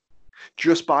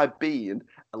just by being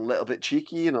a little bit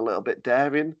cheeky and a little bit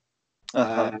daring.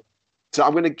 So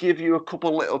I'm going to give you a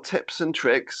couple little tips and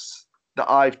tricks that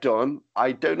I've done.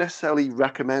 I don't necessarily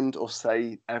recommend or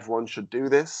say everyone should do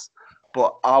this,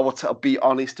 but I will be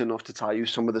honest enough to tell you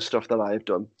some of the stuff that I've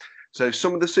done. So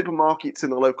some of the supermarkets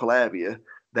in the local area,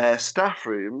 their staff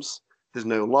rooms, there's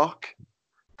no lock.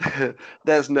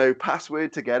 There's no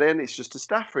password to get in. It's just a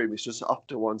staff room. It's just off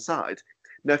to one side.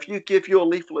 Now, if you give your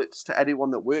leaflets to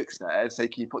anyone that works there and say,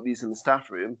 "Can you put these in the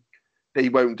staff room?" they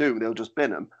won't do. They'll just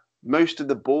bin them. Most of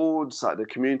the boards, like the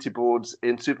community boards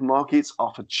in supermarkets,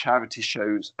 offer charity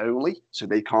shows only, so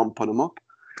they can't put them up.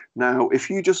 Now, if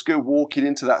you just go walking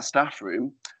into that staff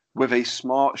room with a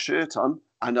smart shirt on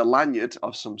and a lanyard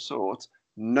of some sort,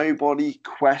 nobody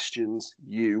questions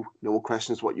you. No one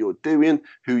questions what you're doing,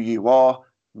 who you are,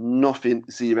 nothing,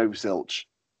 zero zilch.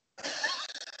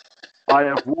 I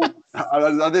have walked, I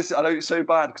know it's so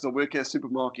bad because I work at a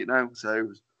supermarket now,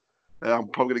 so I'm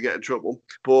probably going to get in trouble.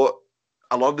 But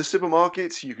a lot of the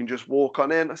supermarkets, you can just walk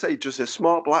on in. I say just a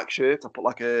smart black shirt. I put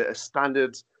like a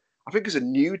standard, I think it's a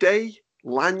New Day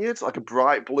lanyard, like a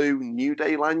bright blue New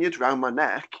Day lanyard around my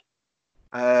neck.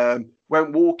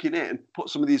 Went walking in, put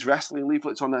some of these wrestling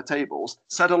leaflets on their tables,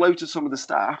 said hello to some of the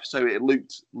staff, so it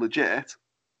looked legit,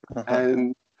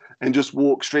 and just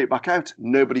walked straight back out.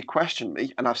 Nobody questioned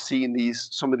me, and I've seen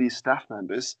some of these staff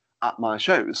members at my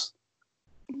shows.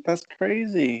 That's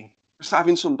crazy. Just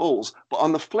having some balls. But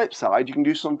on the flip side, you can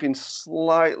do something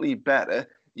slightly better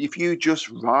if you just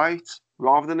write,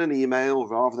 rather than an email,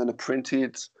 rather than a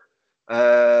printed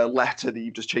letter that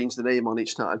you've just changed the name on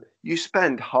each time. You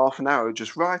spend half an hour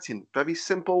just writing very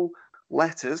simple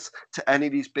letters to any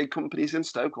of these big companies in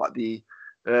Stoke, like we've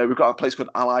got a place called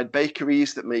Allied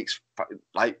Bakeries that makes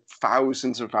like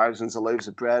thousands and thousands of loaves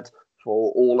of bread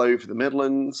for all over the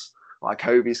Midlands, like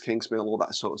Hovey's, Kingsmill, all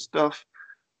that sort of stuff.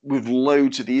 With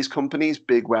loads of these companies,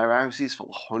 big warehouses full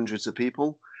of hundreds of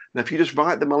people. Now, if you just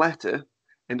write them a letter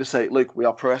and just say, "Look, we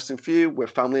are Pro Wrestling for you, we're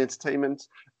family entertainment.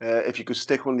 If you could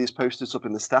stick one of these posters up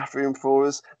in the staff room for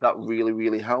us, that really,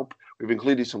 really help. We've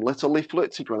included some little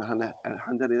leaflets if you want to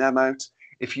hand any of them out.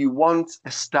 If you want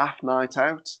a staff night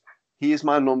out, here's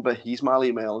my number, here's my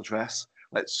email address.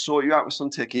 Let's sort you out with some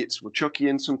tickets. We'll chuck you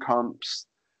in some comps,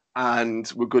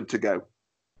 and we're good to go."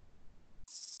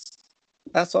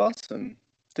 That's awesome.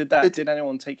 Did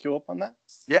anyone take you up on that?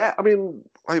 Yeah, I mean,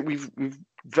 we've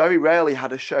very rarely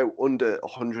had a show under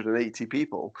 180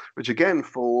 people, which again,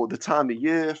 for the time of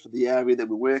year, for the area that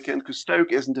we work in, because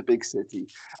Stoke isn't a big city,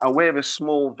 and we're a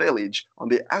small village on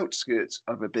the outskirts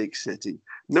of a big city.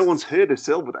 No one's heard of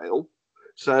Silverdale,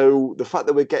 so the fact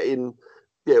that we're getting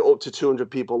up to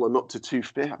 200 people and up to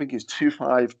 250, I think it's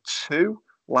 252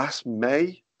 last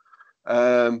May.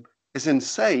 It's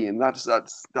insane.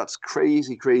 That's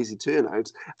crazy turnout.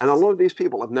 And a lot of these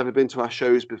people have never been to our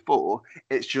shows before.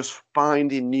 It's just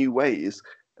finding new ways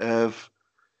of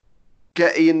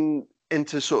getting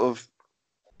into sort of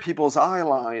people's eye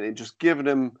line and just giving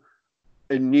them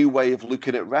a new way of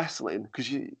looking at wrestling. Because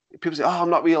people say, "Oh, I'm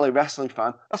not really a wrestling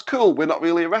fan." That's cool. We're not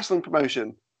really a wrestling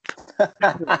promotion.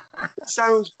 It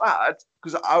sounds bad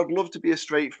because I would love to be a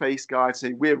straight-faced guy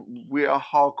saying we are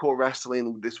hardcore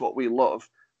wrestling. This is what we love.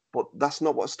 But that's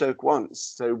not what Stoke wants.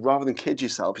 So rather than kid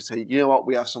yourself, you say, "You know what,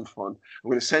 we have some fun. I'm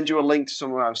going to send you a link to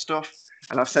some of our stuff."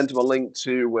 And I've sent him a link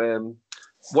to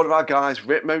one of our guys,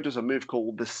 Ritmo, does a move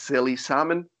called the Silly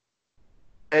Salmon.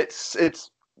 It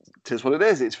is what it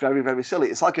is. It's very, very silly.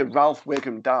 It's like a Ralph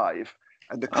Wiggum dive.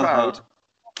 And the crowd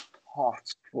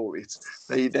hot for it.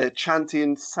 They're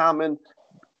chanting salmon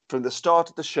from the start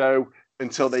of the show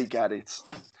until they get it.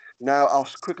 Now, I'll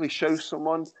quickly show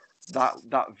someone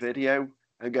that video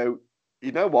and go,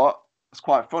 "You know what? It's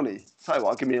quite funny. Tell you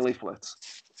what, give me a leaflet."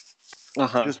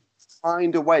 Just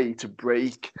find a way to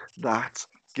break that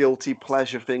guilty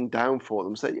pleasure thing down for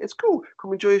them. Say, "It's cool.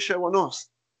 Come enjoy a show on us."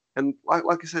 And like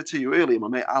I said to you earlier, my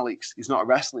mate Alex, he's not a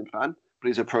wrestling fan, but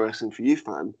he's a Pro Wrestling for You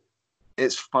fan.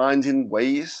 It's finding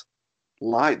ways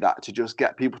like that to just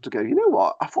get people to go, "You know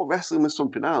what? I thought wrestling was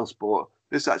something else, but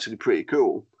this is actually pretty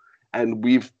cool." And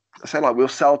we'll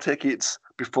sell tickets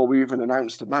before we even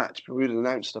announced a match, before we even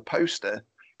announced a poster,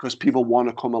 because people want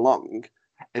to come along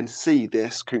and see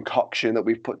this concoction that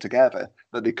we've put together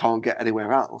that they can't get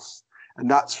anywhere else. And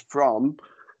that's from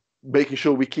making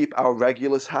sure we keep our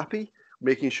regulars happy,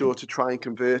 making sure to try and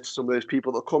convert some of those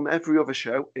people that come every other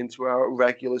show into our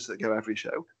regulars that go every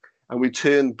show. And we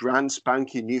turn brand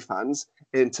spanking new fans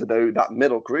into that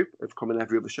middle group of coming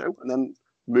every other show, and then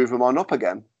move them on up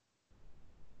again.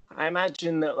 I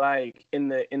imagine that, like, in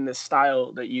the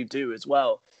style that you do as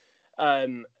well,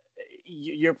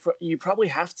 you probably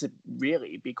have to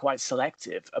really be quite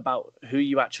selective about who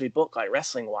you actually book, like,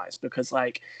 wrestling wise, because,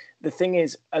 like, the thing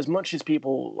is, as much as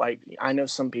people, like, I know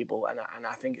some people, and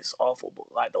I think it's awful,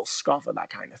 but, like, they'll scoff at that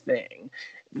kind of thing.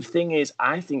 The thing is,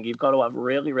 I think you've got to have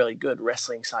really, really good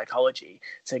wrestling psychology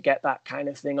to get that kind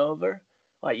of thing over.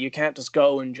 Like, you can't just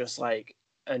go and just, like,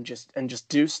 and just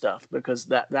do stuff, because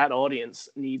that audience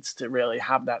needs to really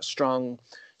have that strong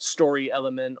story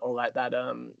element, or like that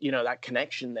that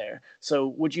connection there. So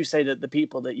would you say that the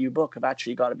people that you book have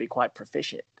actually got to be quite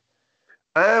proficient?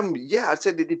 Yeah, I'd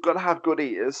say they've got to have good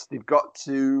ears. They've got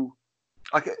to,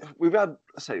 like, we've had,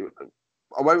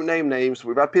 I won't name names.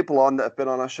 We've had people on that have been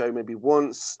on our show maybe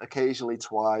once, occasionally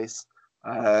twice,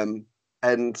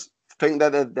 and think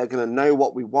that they're going to know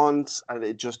what we want, and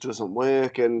it just doesn't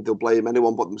work, and they'll blame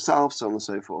anyone but themselves, so on and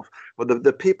so forth. But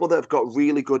the people that have got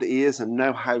really good ears and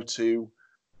know how to,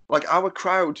 like, our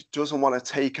crowd doesn't want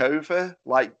to take over,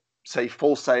 like, say,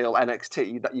 Full Sail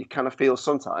NXT, that you kind of feel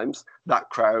sometimes that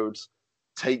crowd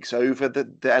takes over the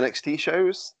NXT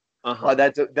shows. Uh-huh.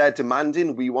 Like, they're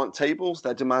demanding, we want tables.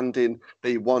 They're demanding,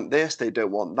 they want this, they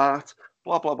don't want that,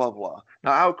 blah, blah, blah, blah.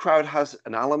 Now, our crowd has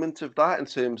an element of that in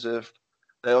terms of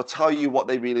they'll tell you what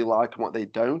they really like and what they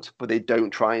don't, but they don't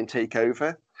try and take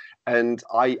over. And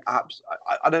I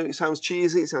know it sounds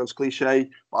cheesy, it sounds cliche,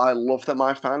 but I love that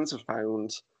my fans have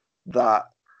found that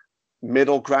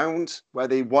middle ground where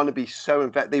they want to be so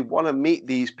invested. They want to meet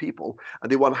these people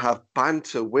and they want to have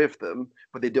banter with them,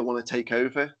 but they don't want to take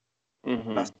over.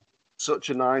 Mm-hmm. That's such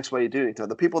a nice way of doing it.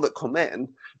 The people that come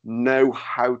in know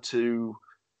how to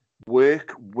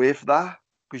work with that,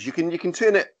 because you can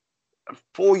turn it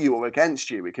for you or against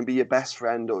you. It can be your best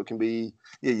friend, or it can be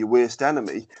your worst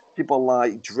enemy. People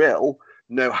like Drill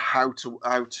know how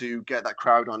to get that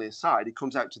crowd on his side. He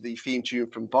comes out to the theme tune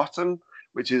from Bottom,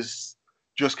 which is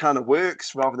just kind of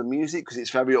works rather than music, because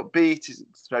it's very upbeat,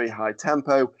 it's very high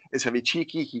tempo, it's very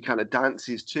cheeky. He kind of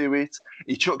dances to it.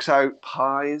 He chucks out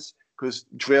pies, because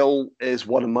Drill is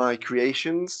one of my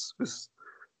creations.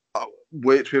 I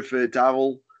worked with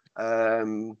Daryl,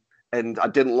 and I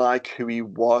didn't like who he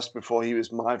was before he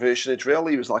was my version of Drill.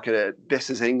 He was like a This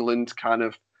Is England kind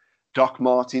of Doc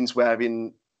Martens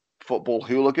wearing football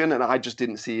hooligan, and I just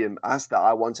didn't see him as that.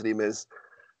 I wanted him as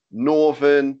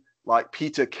Northern, like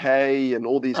Peter Kay and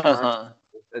all these characters.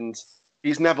 And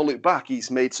he's never looked back. He's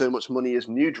made so much money as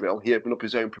New Drill. He opened up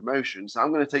his own promotion. So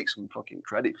I'm going to take some fucking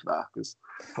credit for that, because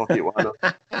fuck it, why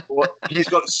not? But he's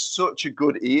got such a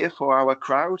good ear for our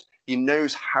crowd. He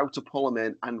knows how to pull them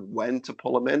in and when to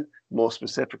pull them in, more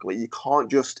specifically. You can't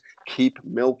just keep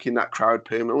milking that crowd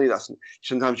permanently.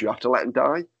 Sometimes you have to let them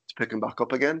die to pick them back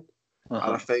up again.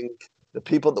 And I think the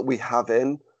people that we have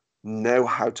in know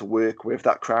how to work with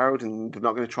that crowd, and they're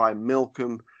not going to try and milk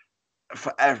them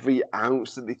for every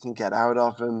ounce that they can get out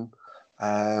of them,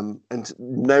 and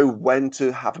know when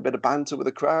to have a bit of banter with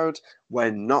the crowd,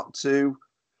 when not to,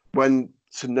 when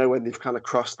to know when they've kind of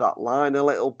crossed that line a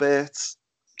little bit.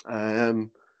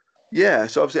 Yeah,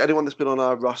 so obviously anyone that's been on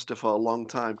our roster for a long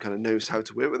time kind of knows how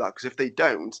to work with that, because if they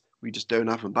don't, we just don't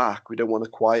have them back. We don't want a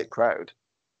quiet crowd.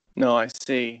 No, I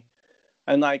see.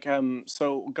 And like,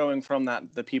 so going from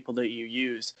that, the people that you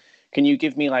use, can you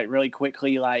give me, like, really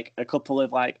quickly, like, a couple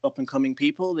of, like, up and coming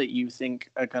people that you think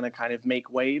are going to kind of make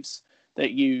waves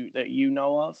that you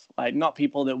know of, like, not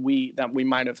people that we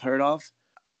might have heard of?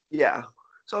 Yeah.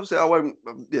 So obviously I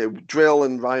won't, Drill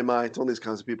and Rymite, all these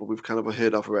kinds of people we've kind of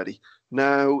heard of already.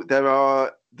 Now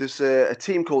there's a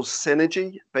team called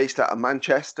Synergy based out of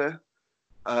Manchester.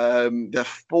 They're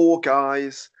 4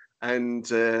 guys, and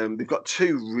they've got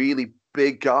 2 really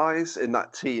big guys in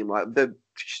that team. Like, they're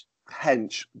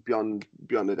hench beyond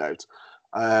a doubt.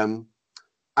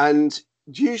 And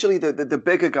usually the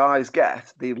bigger guys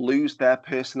they lose their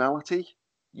personality.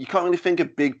 You can't really think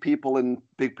of big people and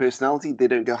big personality. They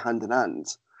don't go hand in hand.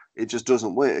 It just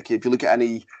doesn't work. If you look at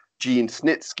any Gene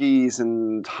Snitsky's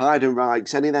and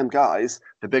Heidenreichs, any of them guys,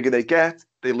 the bigger they get,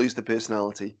 they lose their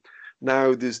personality.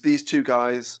 Now, there's these 2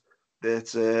 guys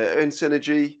that are in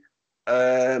Synergy,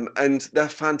 and they're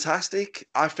fantastic.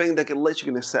 I think they're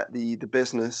literally going to set the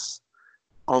business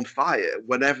on fire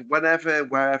wherever,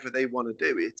 they want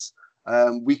to do it.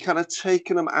 We kind of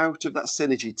taken them out of that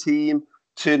Synergy team,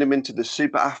 turn them into the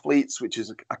Super Athletes, which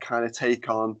is a kind of take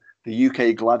on the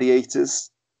UK Gladiators.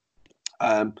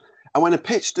 And And when I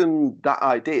pitched them that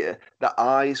idea, their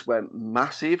eyes went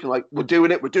massive. Like, we're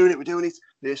doing it, we're doing it, we're doing it.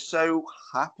 They're so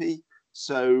happy,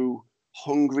 so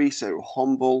hungry, so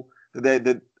humble.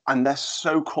 And they're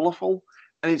so colourful.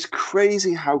 And it's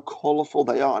crazy how colourful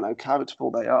they are and how characterful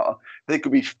they are. They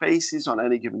could be faces on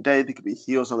any given day. They could be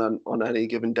heels on any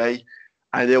given day.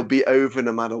 And they'll be over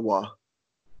no matter what.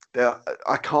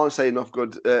 I can't say enough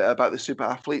good about the super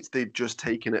athletes. They've just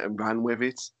taken it and ran with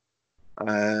it.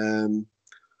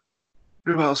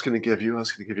 Who else can I give you?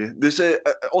 There's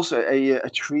also a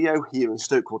trio here in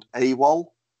Stoke called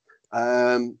AWOL.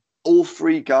 All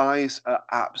three guys are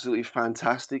absolutely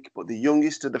fantastic, but the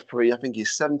youngest of the three, I think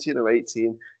he's 17 or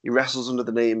 18. He wrestles under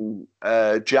the name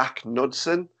Jack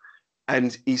Knudsen,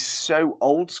 and he's so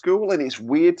old school, and it's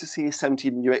weird to see a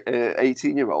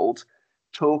 18-year-old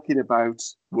talking about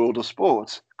World of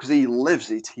Sport because he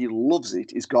lives it, he loves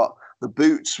it. He's got the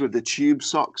boots with the tube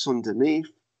socks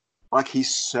underneath. Like,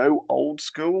 he's so old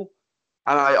school.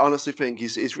 And I honestly think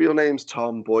his real name's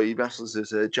Tom, but he wrestles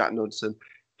as Jack Knudsen.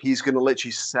 He's going to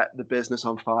literally set the business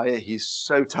on fire. He's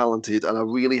so talented, and I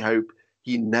really hope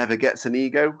he never gets an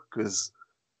ego because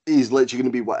he's literally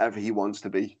going to be whatever he wants to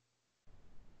be.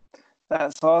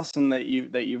 That's awesome that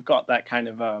you've got that kind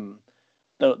of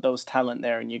those talent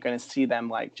there, and you're going to see them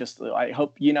like just. I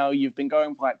hope you've been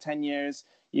going for like 10 years.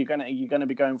 You're gonna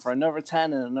be going for another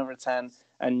 10 and another 10,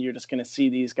 and you're just going to see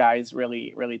these guys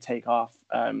really really take off.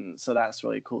 So that's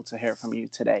really cool to hear from you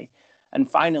today. And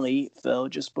finally, Phil,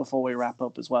 just before we wrap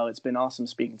up as well, it's been awesome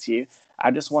speaking to you. I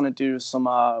just want to do some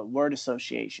word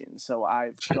association. So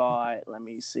I've got, let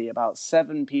me see, about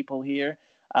 7 people here.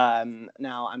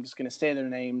 Now I'm just going to say their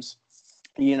names.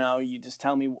 You just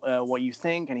tell me what you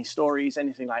think, any stories,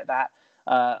 anything like that.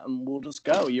 And we'll just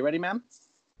go. You ready, man?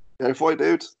 Go for it,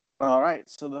 dude. All right.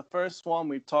 So the first one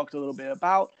we've talked a little bit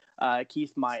about,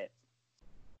 Keith Myatt.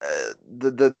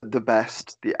 The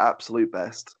best, the absolute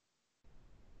best.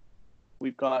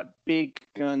 We've got Big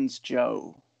Guns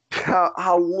Joe.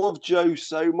 I love Joe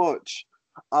so much.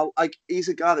 He's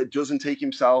a guy that doesn't take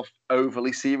himself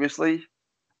overly seriously,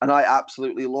 and I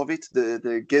absolutely love it.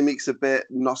 The gimmick's a bit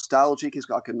nostalgic. He's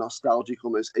got like a nostalgic,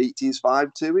 almost 80s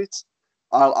vibe to it.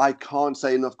 I can't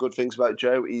say enough good things about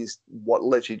Joe. He's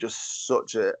literally just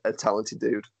such a talented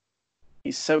dude.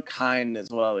 He's so kind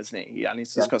as well, isn't he? And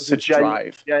he's just got such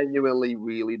drive. Genuinely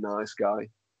really nice guy.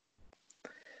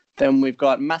 Then we've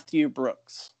got Matthew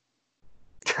Brooks.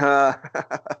 See,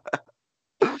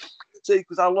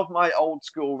 because I love my old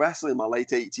school wrestling, my late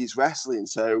 80s wrestling.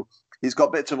 So he's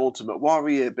got bits of Ultimate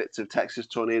Warrior, bits of Texas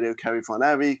Tornado, Kerry Von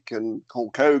Erich, and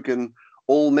Hulk Hogan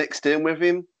all mixed in with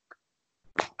him.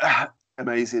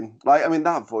 Amazing.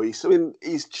 That voice.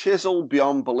 He's chiseled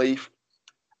beyond belief.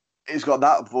 He's got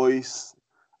that voice.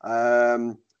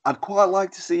 I'd quite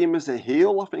like to see him as a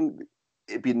heel. I think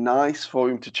it'd be nice for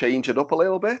him to change it up a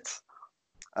little bit.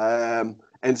 And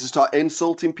to start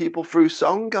insulting people through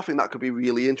song. I think that could be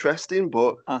really interesting,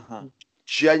 but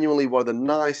genuinely one of the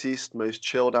nicest, most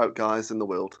chilled out guys in the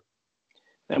world.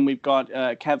 Then we've got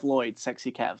Kev Lloyd,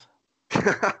 Sexy Kev.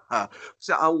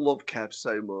 So I love Kev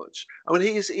so much.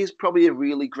 He's probably a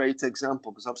really great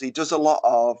example because obviously he does a lot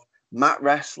of mat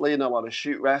wrestling, a lot of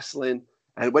shoot wrestling.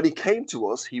 And when he came to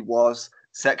us, he was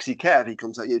Sexy Kev. He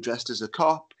comes out here dressed as a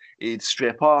cop. He'd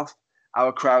strip off.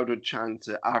 Our crowd would chant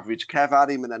Average Kev at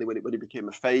him. And then when he became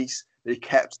a face, they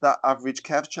kept that Average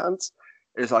Kev chant.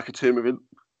 It's like a term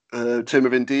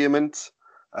of endearment.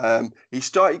 He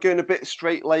started going a bit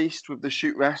straight-laced with the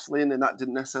shoot wrestling, and that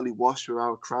didn't necessarily wash with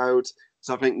our crowd.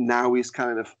 So I think now he's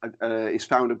he's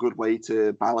found a good way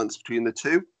to balance between the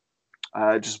two.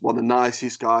 Just one of the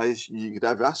nicest guys you could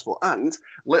ever ask for. And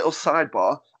little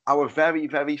sidebar, our very,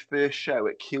 very first show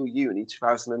at Kill Uni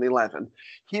 2011,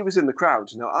 he was in the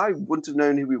crowd. Now, I wouldn't have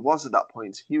known who he was at that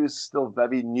point. He was still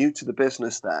very new to the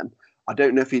business then. I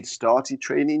don't know if he'd started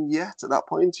training yet at that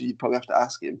point. You'd probably have to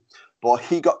ask him. But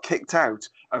he got kicked out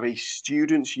of a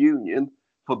students' union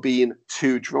for being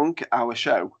too drunk at our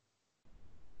show.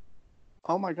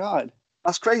 Oh, my God.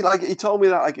 That's crazy. He told me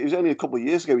that, it was only a couple of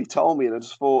years ago he told me, and I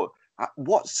just thought,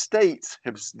 what state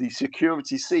has the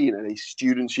security seen in a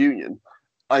students' union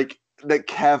that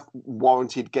Kev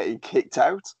warranted getting kicked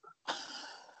out?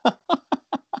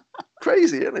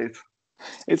 Crazy, isn't it?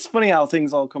 It's funny how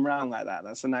things all come around like that.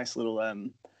 That's a nice little,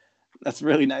 that's a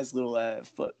really nice little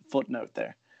footnote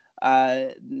there.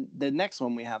 The next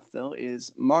one we have, Phil,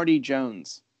 is Marty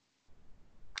Jones.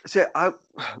 So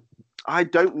I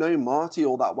don't know Marty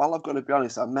all that well. I've got to be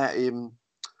honest. I met him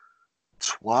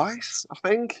twice, I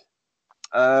think.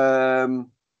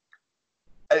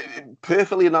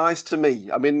 Perfectly nice to me.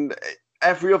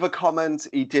 Every other comment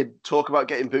he did talk about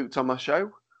getting booked on my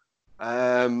show.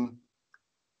 I've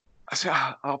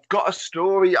got a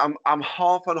story. I'm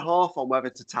half and half on whether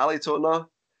to tell it or not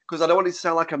because I don't want it to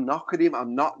sound like I'm knocking him.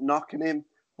 I'm not knocking him,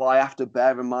 but I have to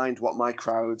bear in mind what my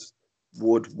crowd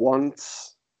would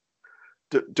want.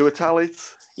 Do I tell it?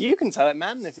 You can tell it,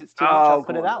 man. If it's too much, Oh, I'll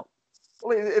put it go on. out.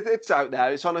 Well, it's out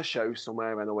there. It's on a show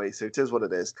somewhere anyway, so it is what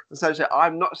it is. Essentially,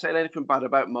 I'm not saying anything bad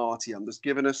about Marty. I'm just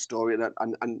giving a story and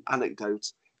an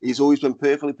anecdote. He's always been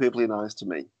perfectly nice to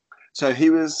me. So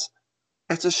he was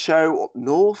at a show up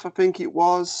north, I think it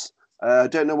was. I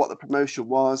don't know what the promotion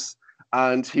was.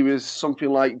 And he was something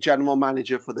like general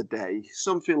manager for the day,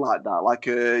 something like that. Like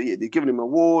they're giving him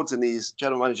awards and he's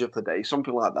general manager for the day,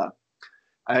 something like that.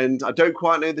 And I don't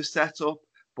quite know the setup,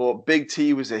 but Big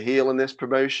T was a heel in this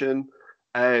promotion.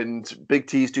 And Big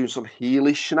T's doing some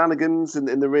heelish shenanigans in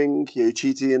the ring,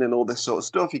 cheating and all this sort of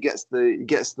stuff. He gets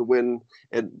the win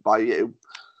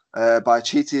by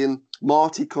cheating.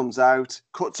 Marty comes out,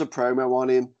 cuts a promo on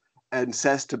him, and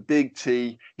says to Big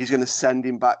T he's going to send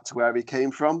him back to where he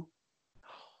came from.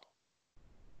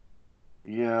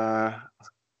 Yeah.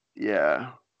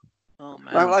 Oh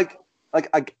man.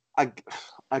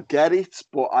 I get it,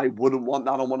 but I wouldn't want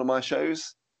that on one of my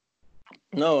shows.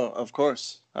 No, of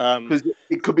course. Because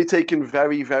it could be taken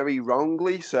very, very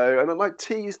wrongly. So, and like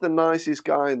T's the nicest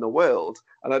guy in the world,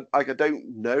 and I don't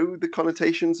know the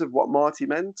connotations of what Marty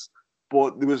meant,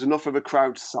 but there was enough of a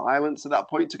crowd silence at that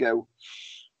point to go,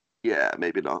 yeah,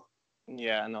 maybe not.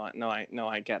 Yeah,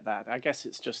 I get that. I guess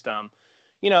it's just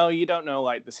you don't know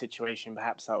like the situation.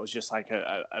 Perhaps that was just like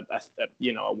a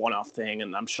one-off thing,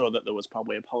 and I'm sure that there was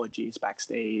probably apologies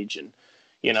backstage and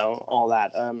all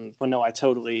that. But no, I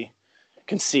totally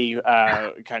can see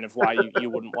kind of why you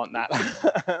wouldn't want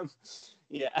that.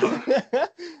 Yeah.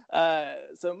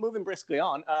 So moving briskly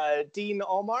on, Dean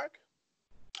Allmark.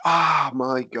 Ah,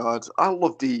 my God, I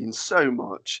love Dean so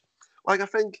much. Like, I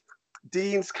think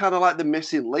Dean's kind of like the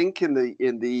missing link in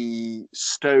the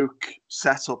Stoke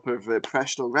setup of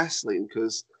professional wrestling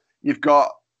because you've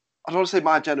got, I don't want to say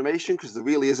my generation because there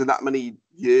really isn't that many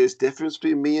years difference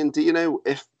between me and Dino,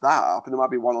 if that. I think there might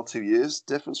be 1 or 2 years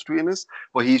difference between us,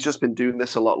 but he's just been doing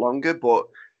this a lot longer. But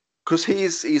because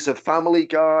he's a family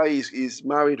guy, he's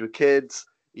married with kids.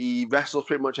 He wrestles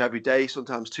pretty much every day,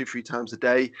 sometimes 2-3 times a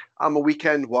day. I'm a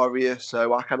weekend warrior,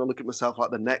 so I kind of look at myself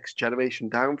like the next generation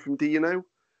down from Dino.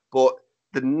 But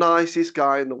the nicest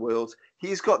guy in the world.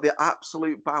 He's got the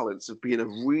absolute balance of being a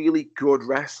really good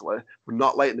wrestler, but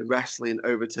not letting the wrestling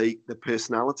overtake the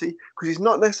personality. Because he's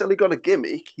not necessarily got a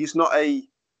gimmick. He's not a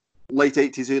late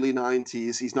 80s, early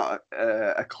 90s. He's not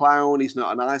a clown. He's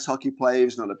not an ice hockey player.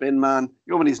 He's not a bin man.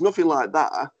 He's nothing like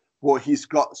that. But he's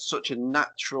got such a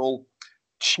natural,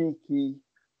 cheeky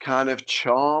kind of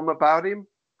charm about him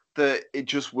that it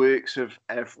just works with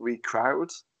every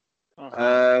crowd.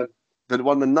 Uh-huh.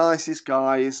 One of the nicest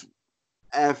guys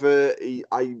ever.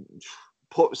 I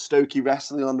put Stokey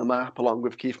Wrestling on the map along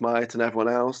with Keith Myatt and everyone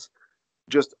else.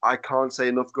 Just, I can't say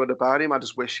enough good about him. I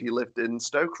just wish he lived in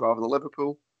Stoke rather than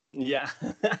Liverpool. Yeah.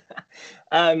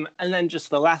 And then just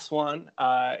the last one,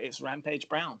 it's Rampage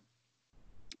Brown.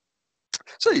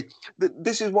 See,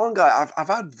 this is one guy I've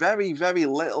had very, very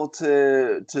little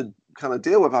to kind of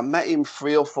deal with. I met him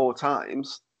 3 or 4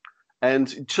 times,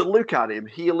 and to look at him,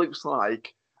 he looks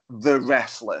like the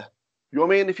wrestler. You know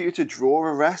what I mean? If you were to draw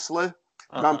a wrestler,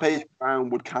 Rampage Brown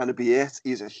would kind of be it.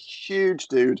 He's a huge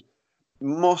dude,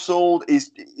 muscled. He's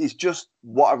just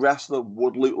what a wrestler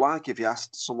would look like if you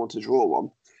asked someone to draw one.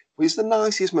 But he's the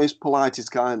nicest, most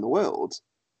politest guy in the world.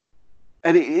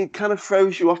 And it kind of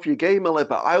throws you off your game a little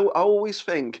bit. I always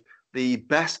think the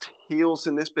best heels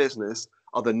in this business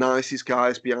are the nicest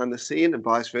guys behind the scene and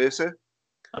vice versa.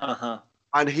 Uh-huh.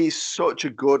 And he's such a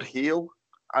good heel.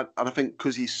 And I think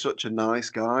because he's such a nice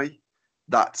guy,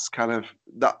 that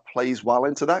plays well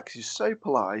into that because he's so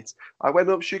polite. I went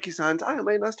up, shook his hand. Hi,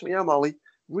 mate, nice to meet you. I'm Ollie.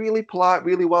 Really polite,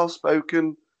 really well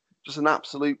spoken. Just an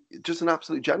absolute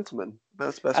gentleman.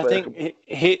 That's the best I way. think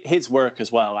his work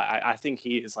as well. I think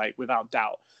he is like without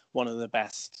doubt one of the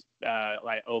best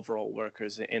like overall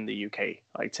workers in the UK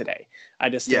like today. I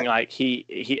just think like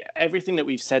he everything that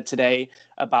we've said today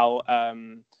about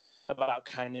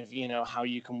kind of how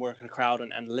you can work a crowd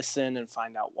and listen and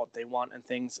find out what they want and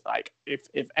things, like if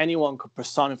anyone could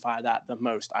personify that the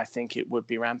most, I think it would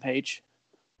be Rampage.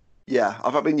 Yeah,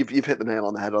 I mean you've hit the nail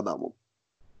on the head on that one.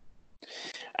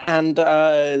 And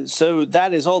so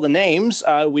that is all the names.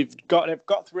 We've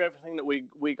got through everything that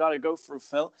we got to go through,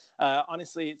 Phil.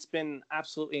 Honestly, it's been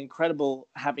absolutely incredible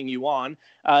having you on.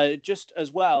 Just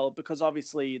as well, because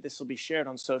obviously this will be shared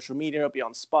on social media. It'll be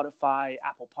on Spotify,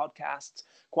 Apple Podcasts.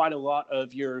 Quite a lot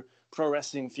of your Pro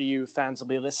Wrestling for You fans will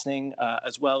be listening,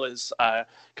 as well as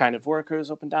kind of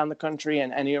workers up and down the country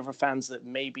and any other fans that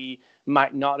maybe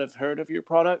might not have heard of your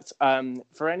product.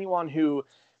 For anyone who,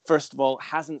 first of all,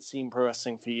 hasn't seen Pro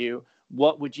Wrestling for You,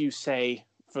 what would you say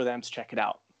for them to check it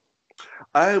out?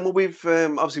 Well, we've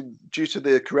obviously, due to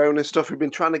the Corona stuff, we've been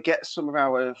trying to get some of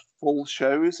our full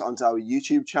shows onto our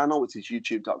YouTube channel, which is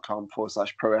youtube.com/pro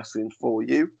wrestling for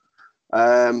you,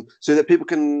 so that people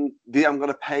can. I'm going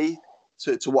to pay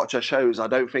to watch our shows. I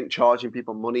don't think charging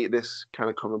people money at this kind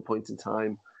of current point in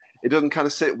time, it doesn't kind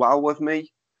of sit well with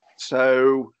me.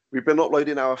 So we've been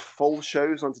uploading our full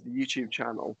shows onto the YouTube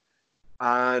channel.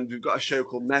 And we've got a show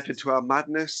called Method to Our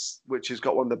Madness, which has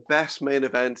got one of the best main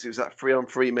events. It was that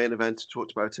 3-on-3 main event I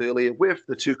talked about earlier with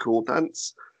the Too Cool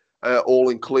Dance, all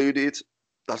included.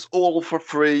 That's all for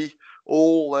free,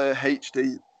 all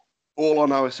HD, all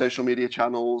on our social media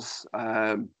channels.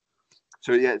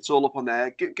 So yeah, it's all up on there.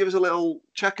 Give us a little,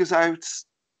 check us out.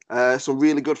 Some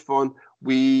really good fun.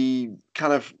 We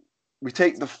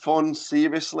take the fun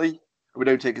seriously. We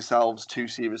don't take ourselves too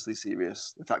seriously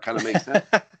serious, if that kind of makes sense.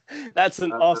 That's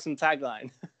an awesome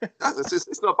tagline.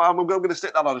 It's not bad. I'm going to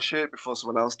stick that on a shirt before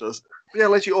someone else does. But yeah,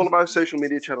 literally all of our social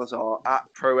media channels are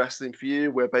at Pro Wrestling for You.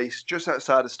 We're based just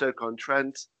outside of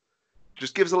Stoke-on-Trent.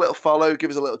 Just give us a little follow, give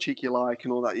us a little cheeky like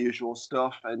and all that usual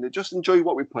stuff. And just enjoy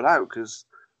what we put out, because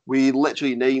we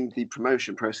literally named the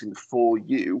promotion Pro Wrestling for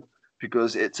You,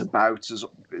 because it's about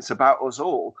us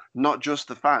all, not just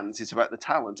the fans. It's about the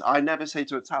talent. I never say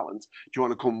to a talent, do you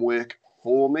want to come work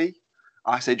for me?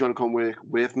 I say, do you want to come work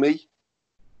with me?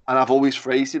 And I've always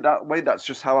phrased it that way. That's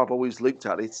just how I've always looked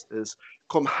at it, is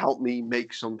come help me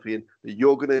make something that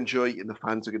you're going to enjoy and the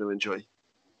fans are going to enjoy.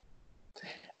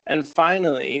 And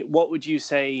finally, what would you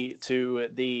say to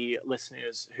the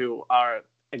listeners who are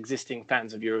existing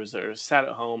fans of yours that are sat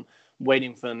at home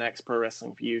waiting for the next Pro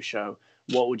Wrestling for You show?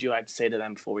 What would you like to say to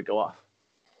them before we go off?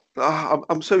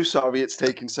 I'm so sorry it's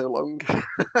taking so long.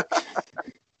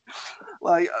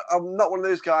 Like, I'm not one of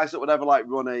those guys that would ever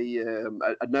run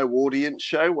a no audience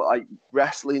show. Like,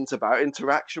 wrestling's about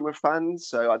interaction with fans,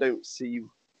 so I don't see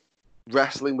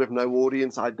wrestling with no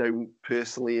audience. I don't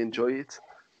personally enjoy it.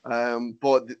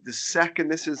 But the second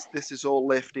this is all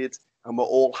lifted and we're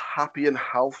all happy and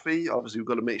healthy, obviously we've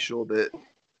got to make sure that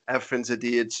everything's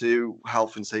adhered to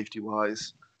health and safety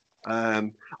wise.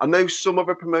 I know some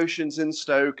other promotions in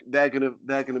Stoke, they're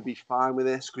gonna be fine with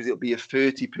this because it'll be a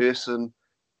 30-person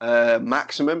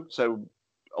maximum. So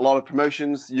a lot of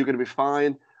promotions, you're going to be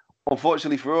fine.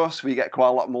 Unfortunately for us, we get quite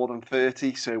a lot more than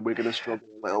 30, so we're going to struggle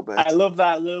a little bit. I love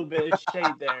that little bit of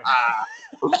shade there.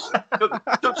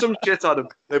 Took some shit on them.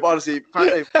 But honestly,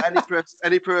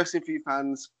 any person for you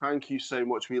fans, thank you so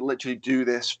much. We literally do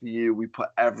this for you. We put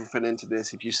everything into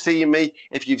this. If you see me,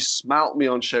 if you've smelt me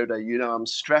on show day, you know I'm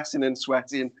stressing and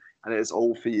sweating, and it's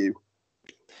all for you.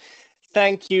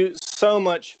 Thank you so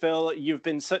much, Phil. You've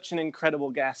been such an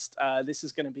incredible guest. This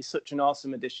is going to be such an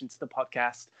awesome addition to the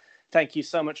podcast. Thank you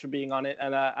so much for being on it,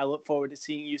 and I look forward to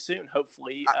seeing you soon,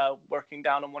 hopefully working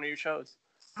down on one of your shows.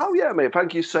 Oh, yeah, mate.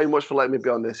 Thank you so much for letting me be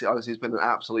on this. Honestly, it's been an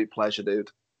absolute pleasure, dude.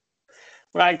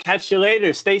 Right, catch you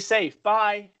later. Stay safe.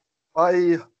 Bye.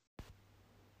 Bye.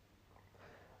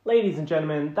 Ladies and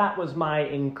gentlemen, that was my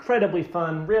incredibly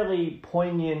fun, really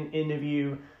poignant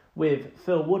interview with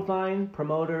Phil Woodvine,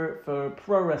 promoter for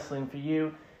Pro Wrestling for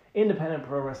You, independent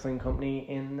pro wrestling company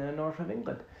in the north of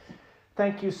England.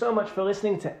 Thank you so much for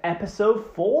listening to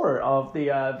episode 4 of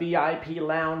the VIP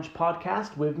Lounge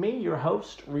podcast with me, your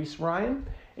host, Reese Ryan.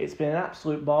 It's been an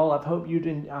absolute ball. I hope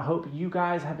you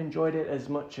guys have enjoyed it as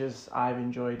much as I've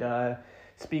enjoyed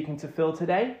speaking to Phil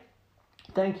today.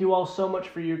 Thank you all so much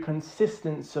for your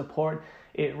consistent support.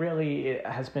 It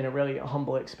has been a really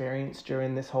humble experience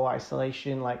during this whole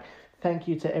isolation. Thank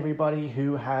you to everybody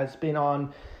who has been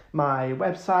on my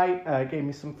website, gave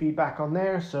me some feedback on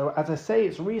there. So as I say,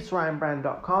 it's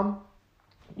reeseryanbrand.com.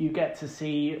 You get to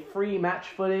see free match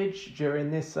footage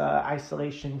during this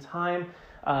isolation time.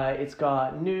 It's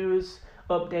got news,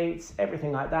 updates,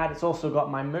 everything like that. It's also got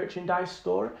my merchandise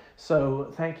store.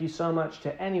 So thank you so much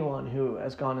to anyone who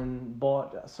has gone and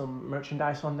bought some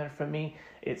merchandise on there for me.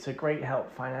 It's a great help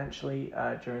financially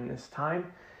during this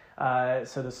time.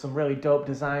 So there's some really dope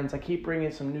designs. I keep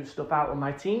bringing some new stuff out with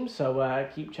my team, so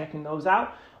keep checking those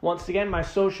out. Once again, my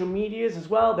social medias as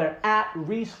well, they're at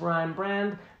Reese Ryan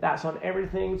Brand. That's on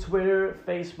everything, Twitter,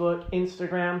 Facebook,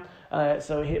 Instagram.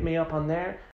 So hit me up on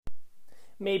there.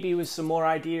 Maybe with some more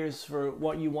ideas for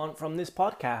what you want from this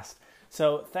podcast.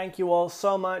 So thank you all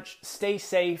so much. Stay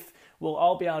safe. We'll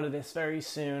all be out of this very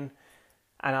soon.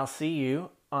 And I'll see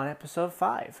you on episode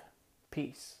 5.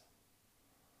 Peace.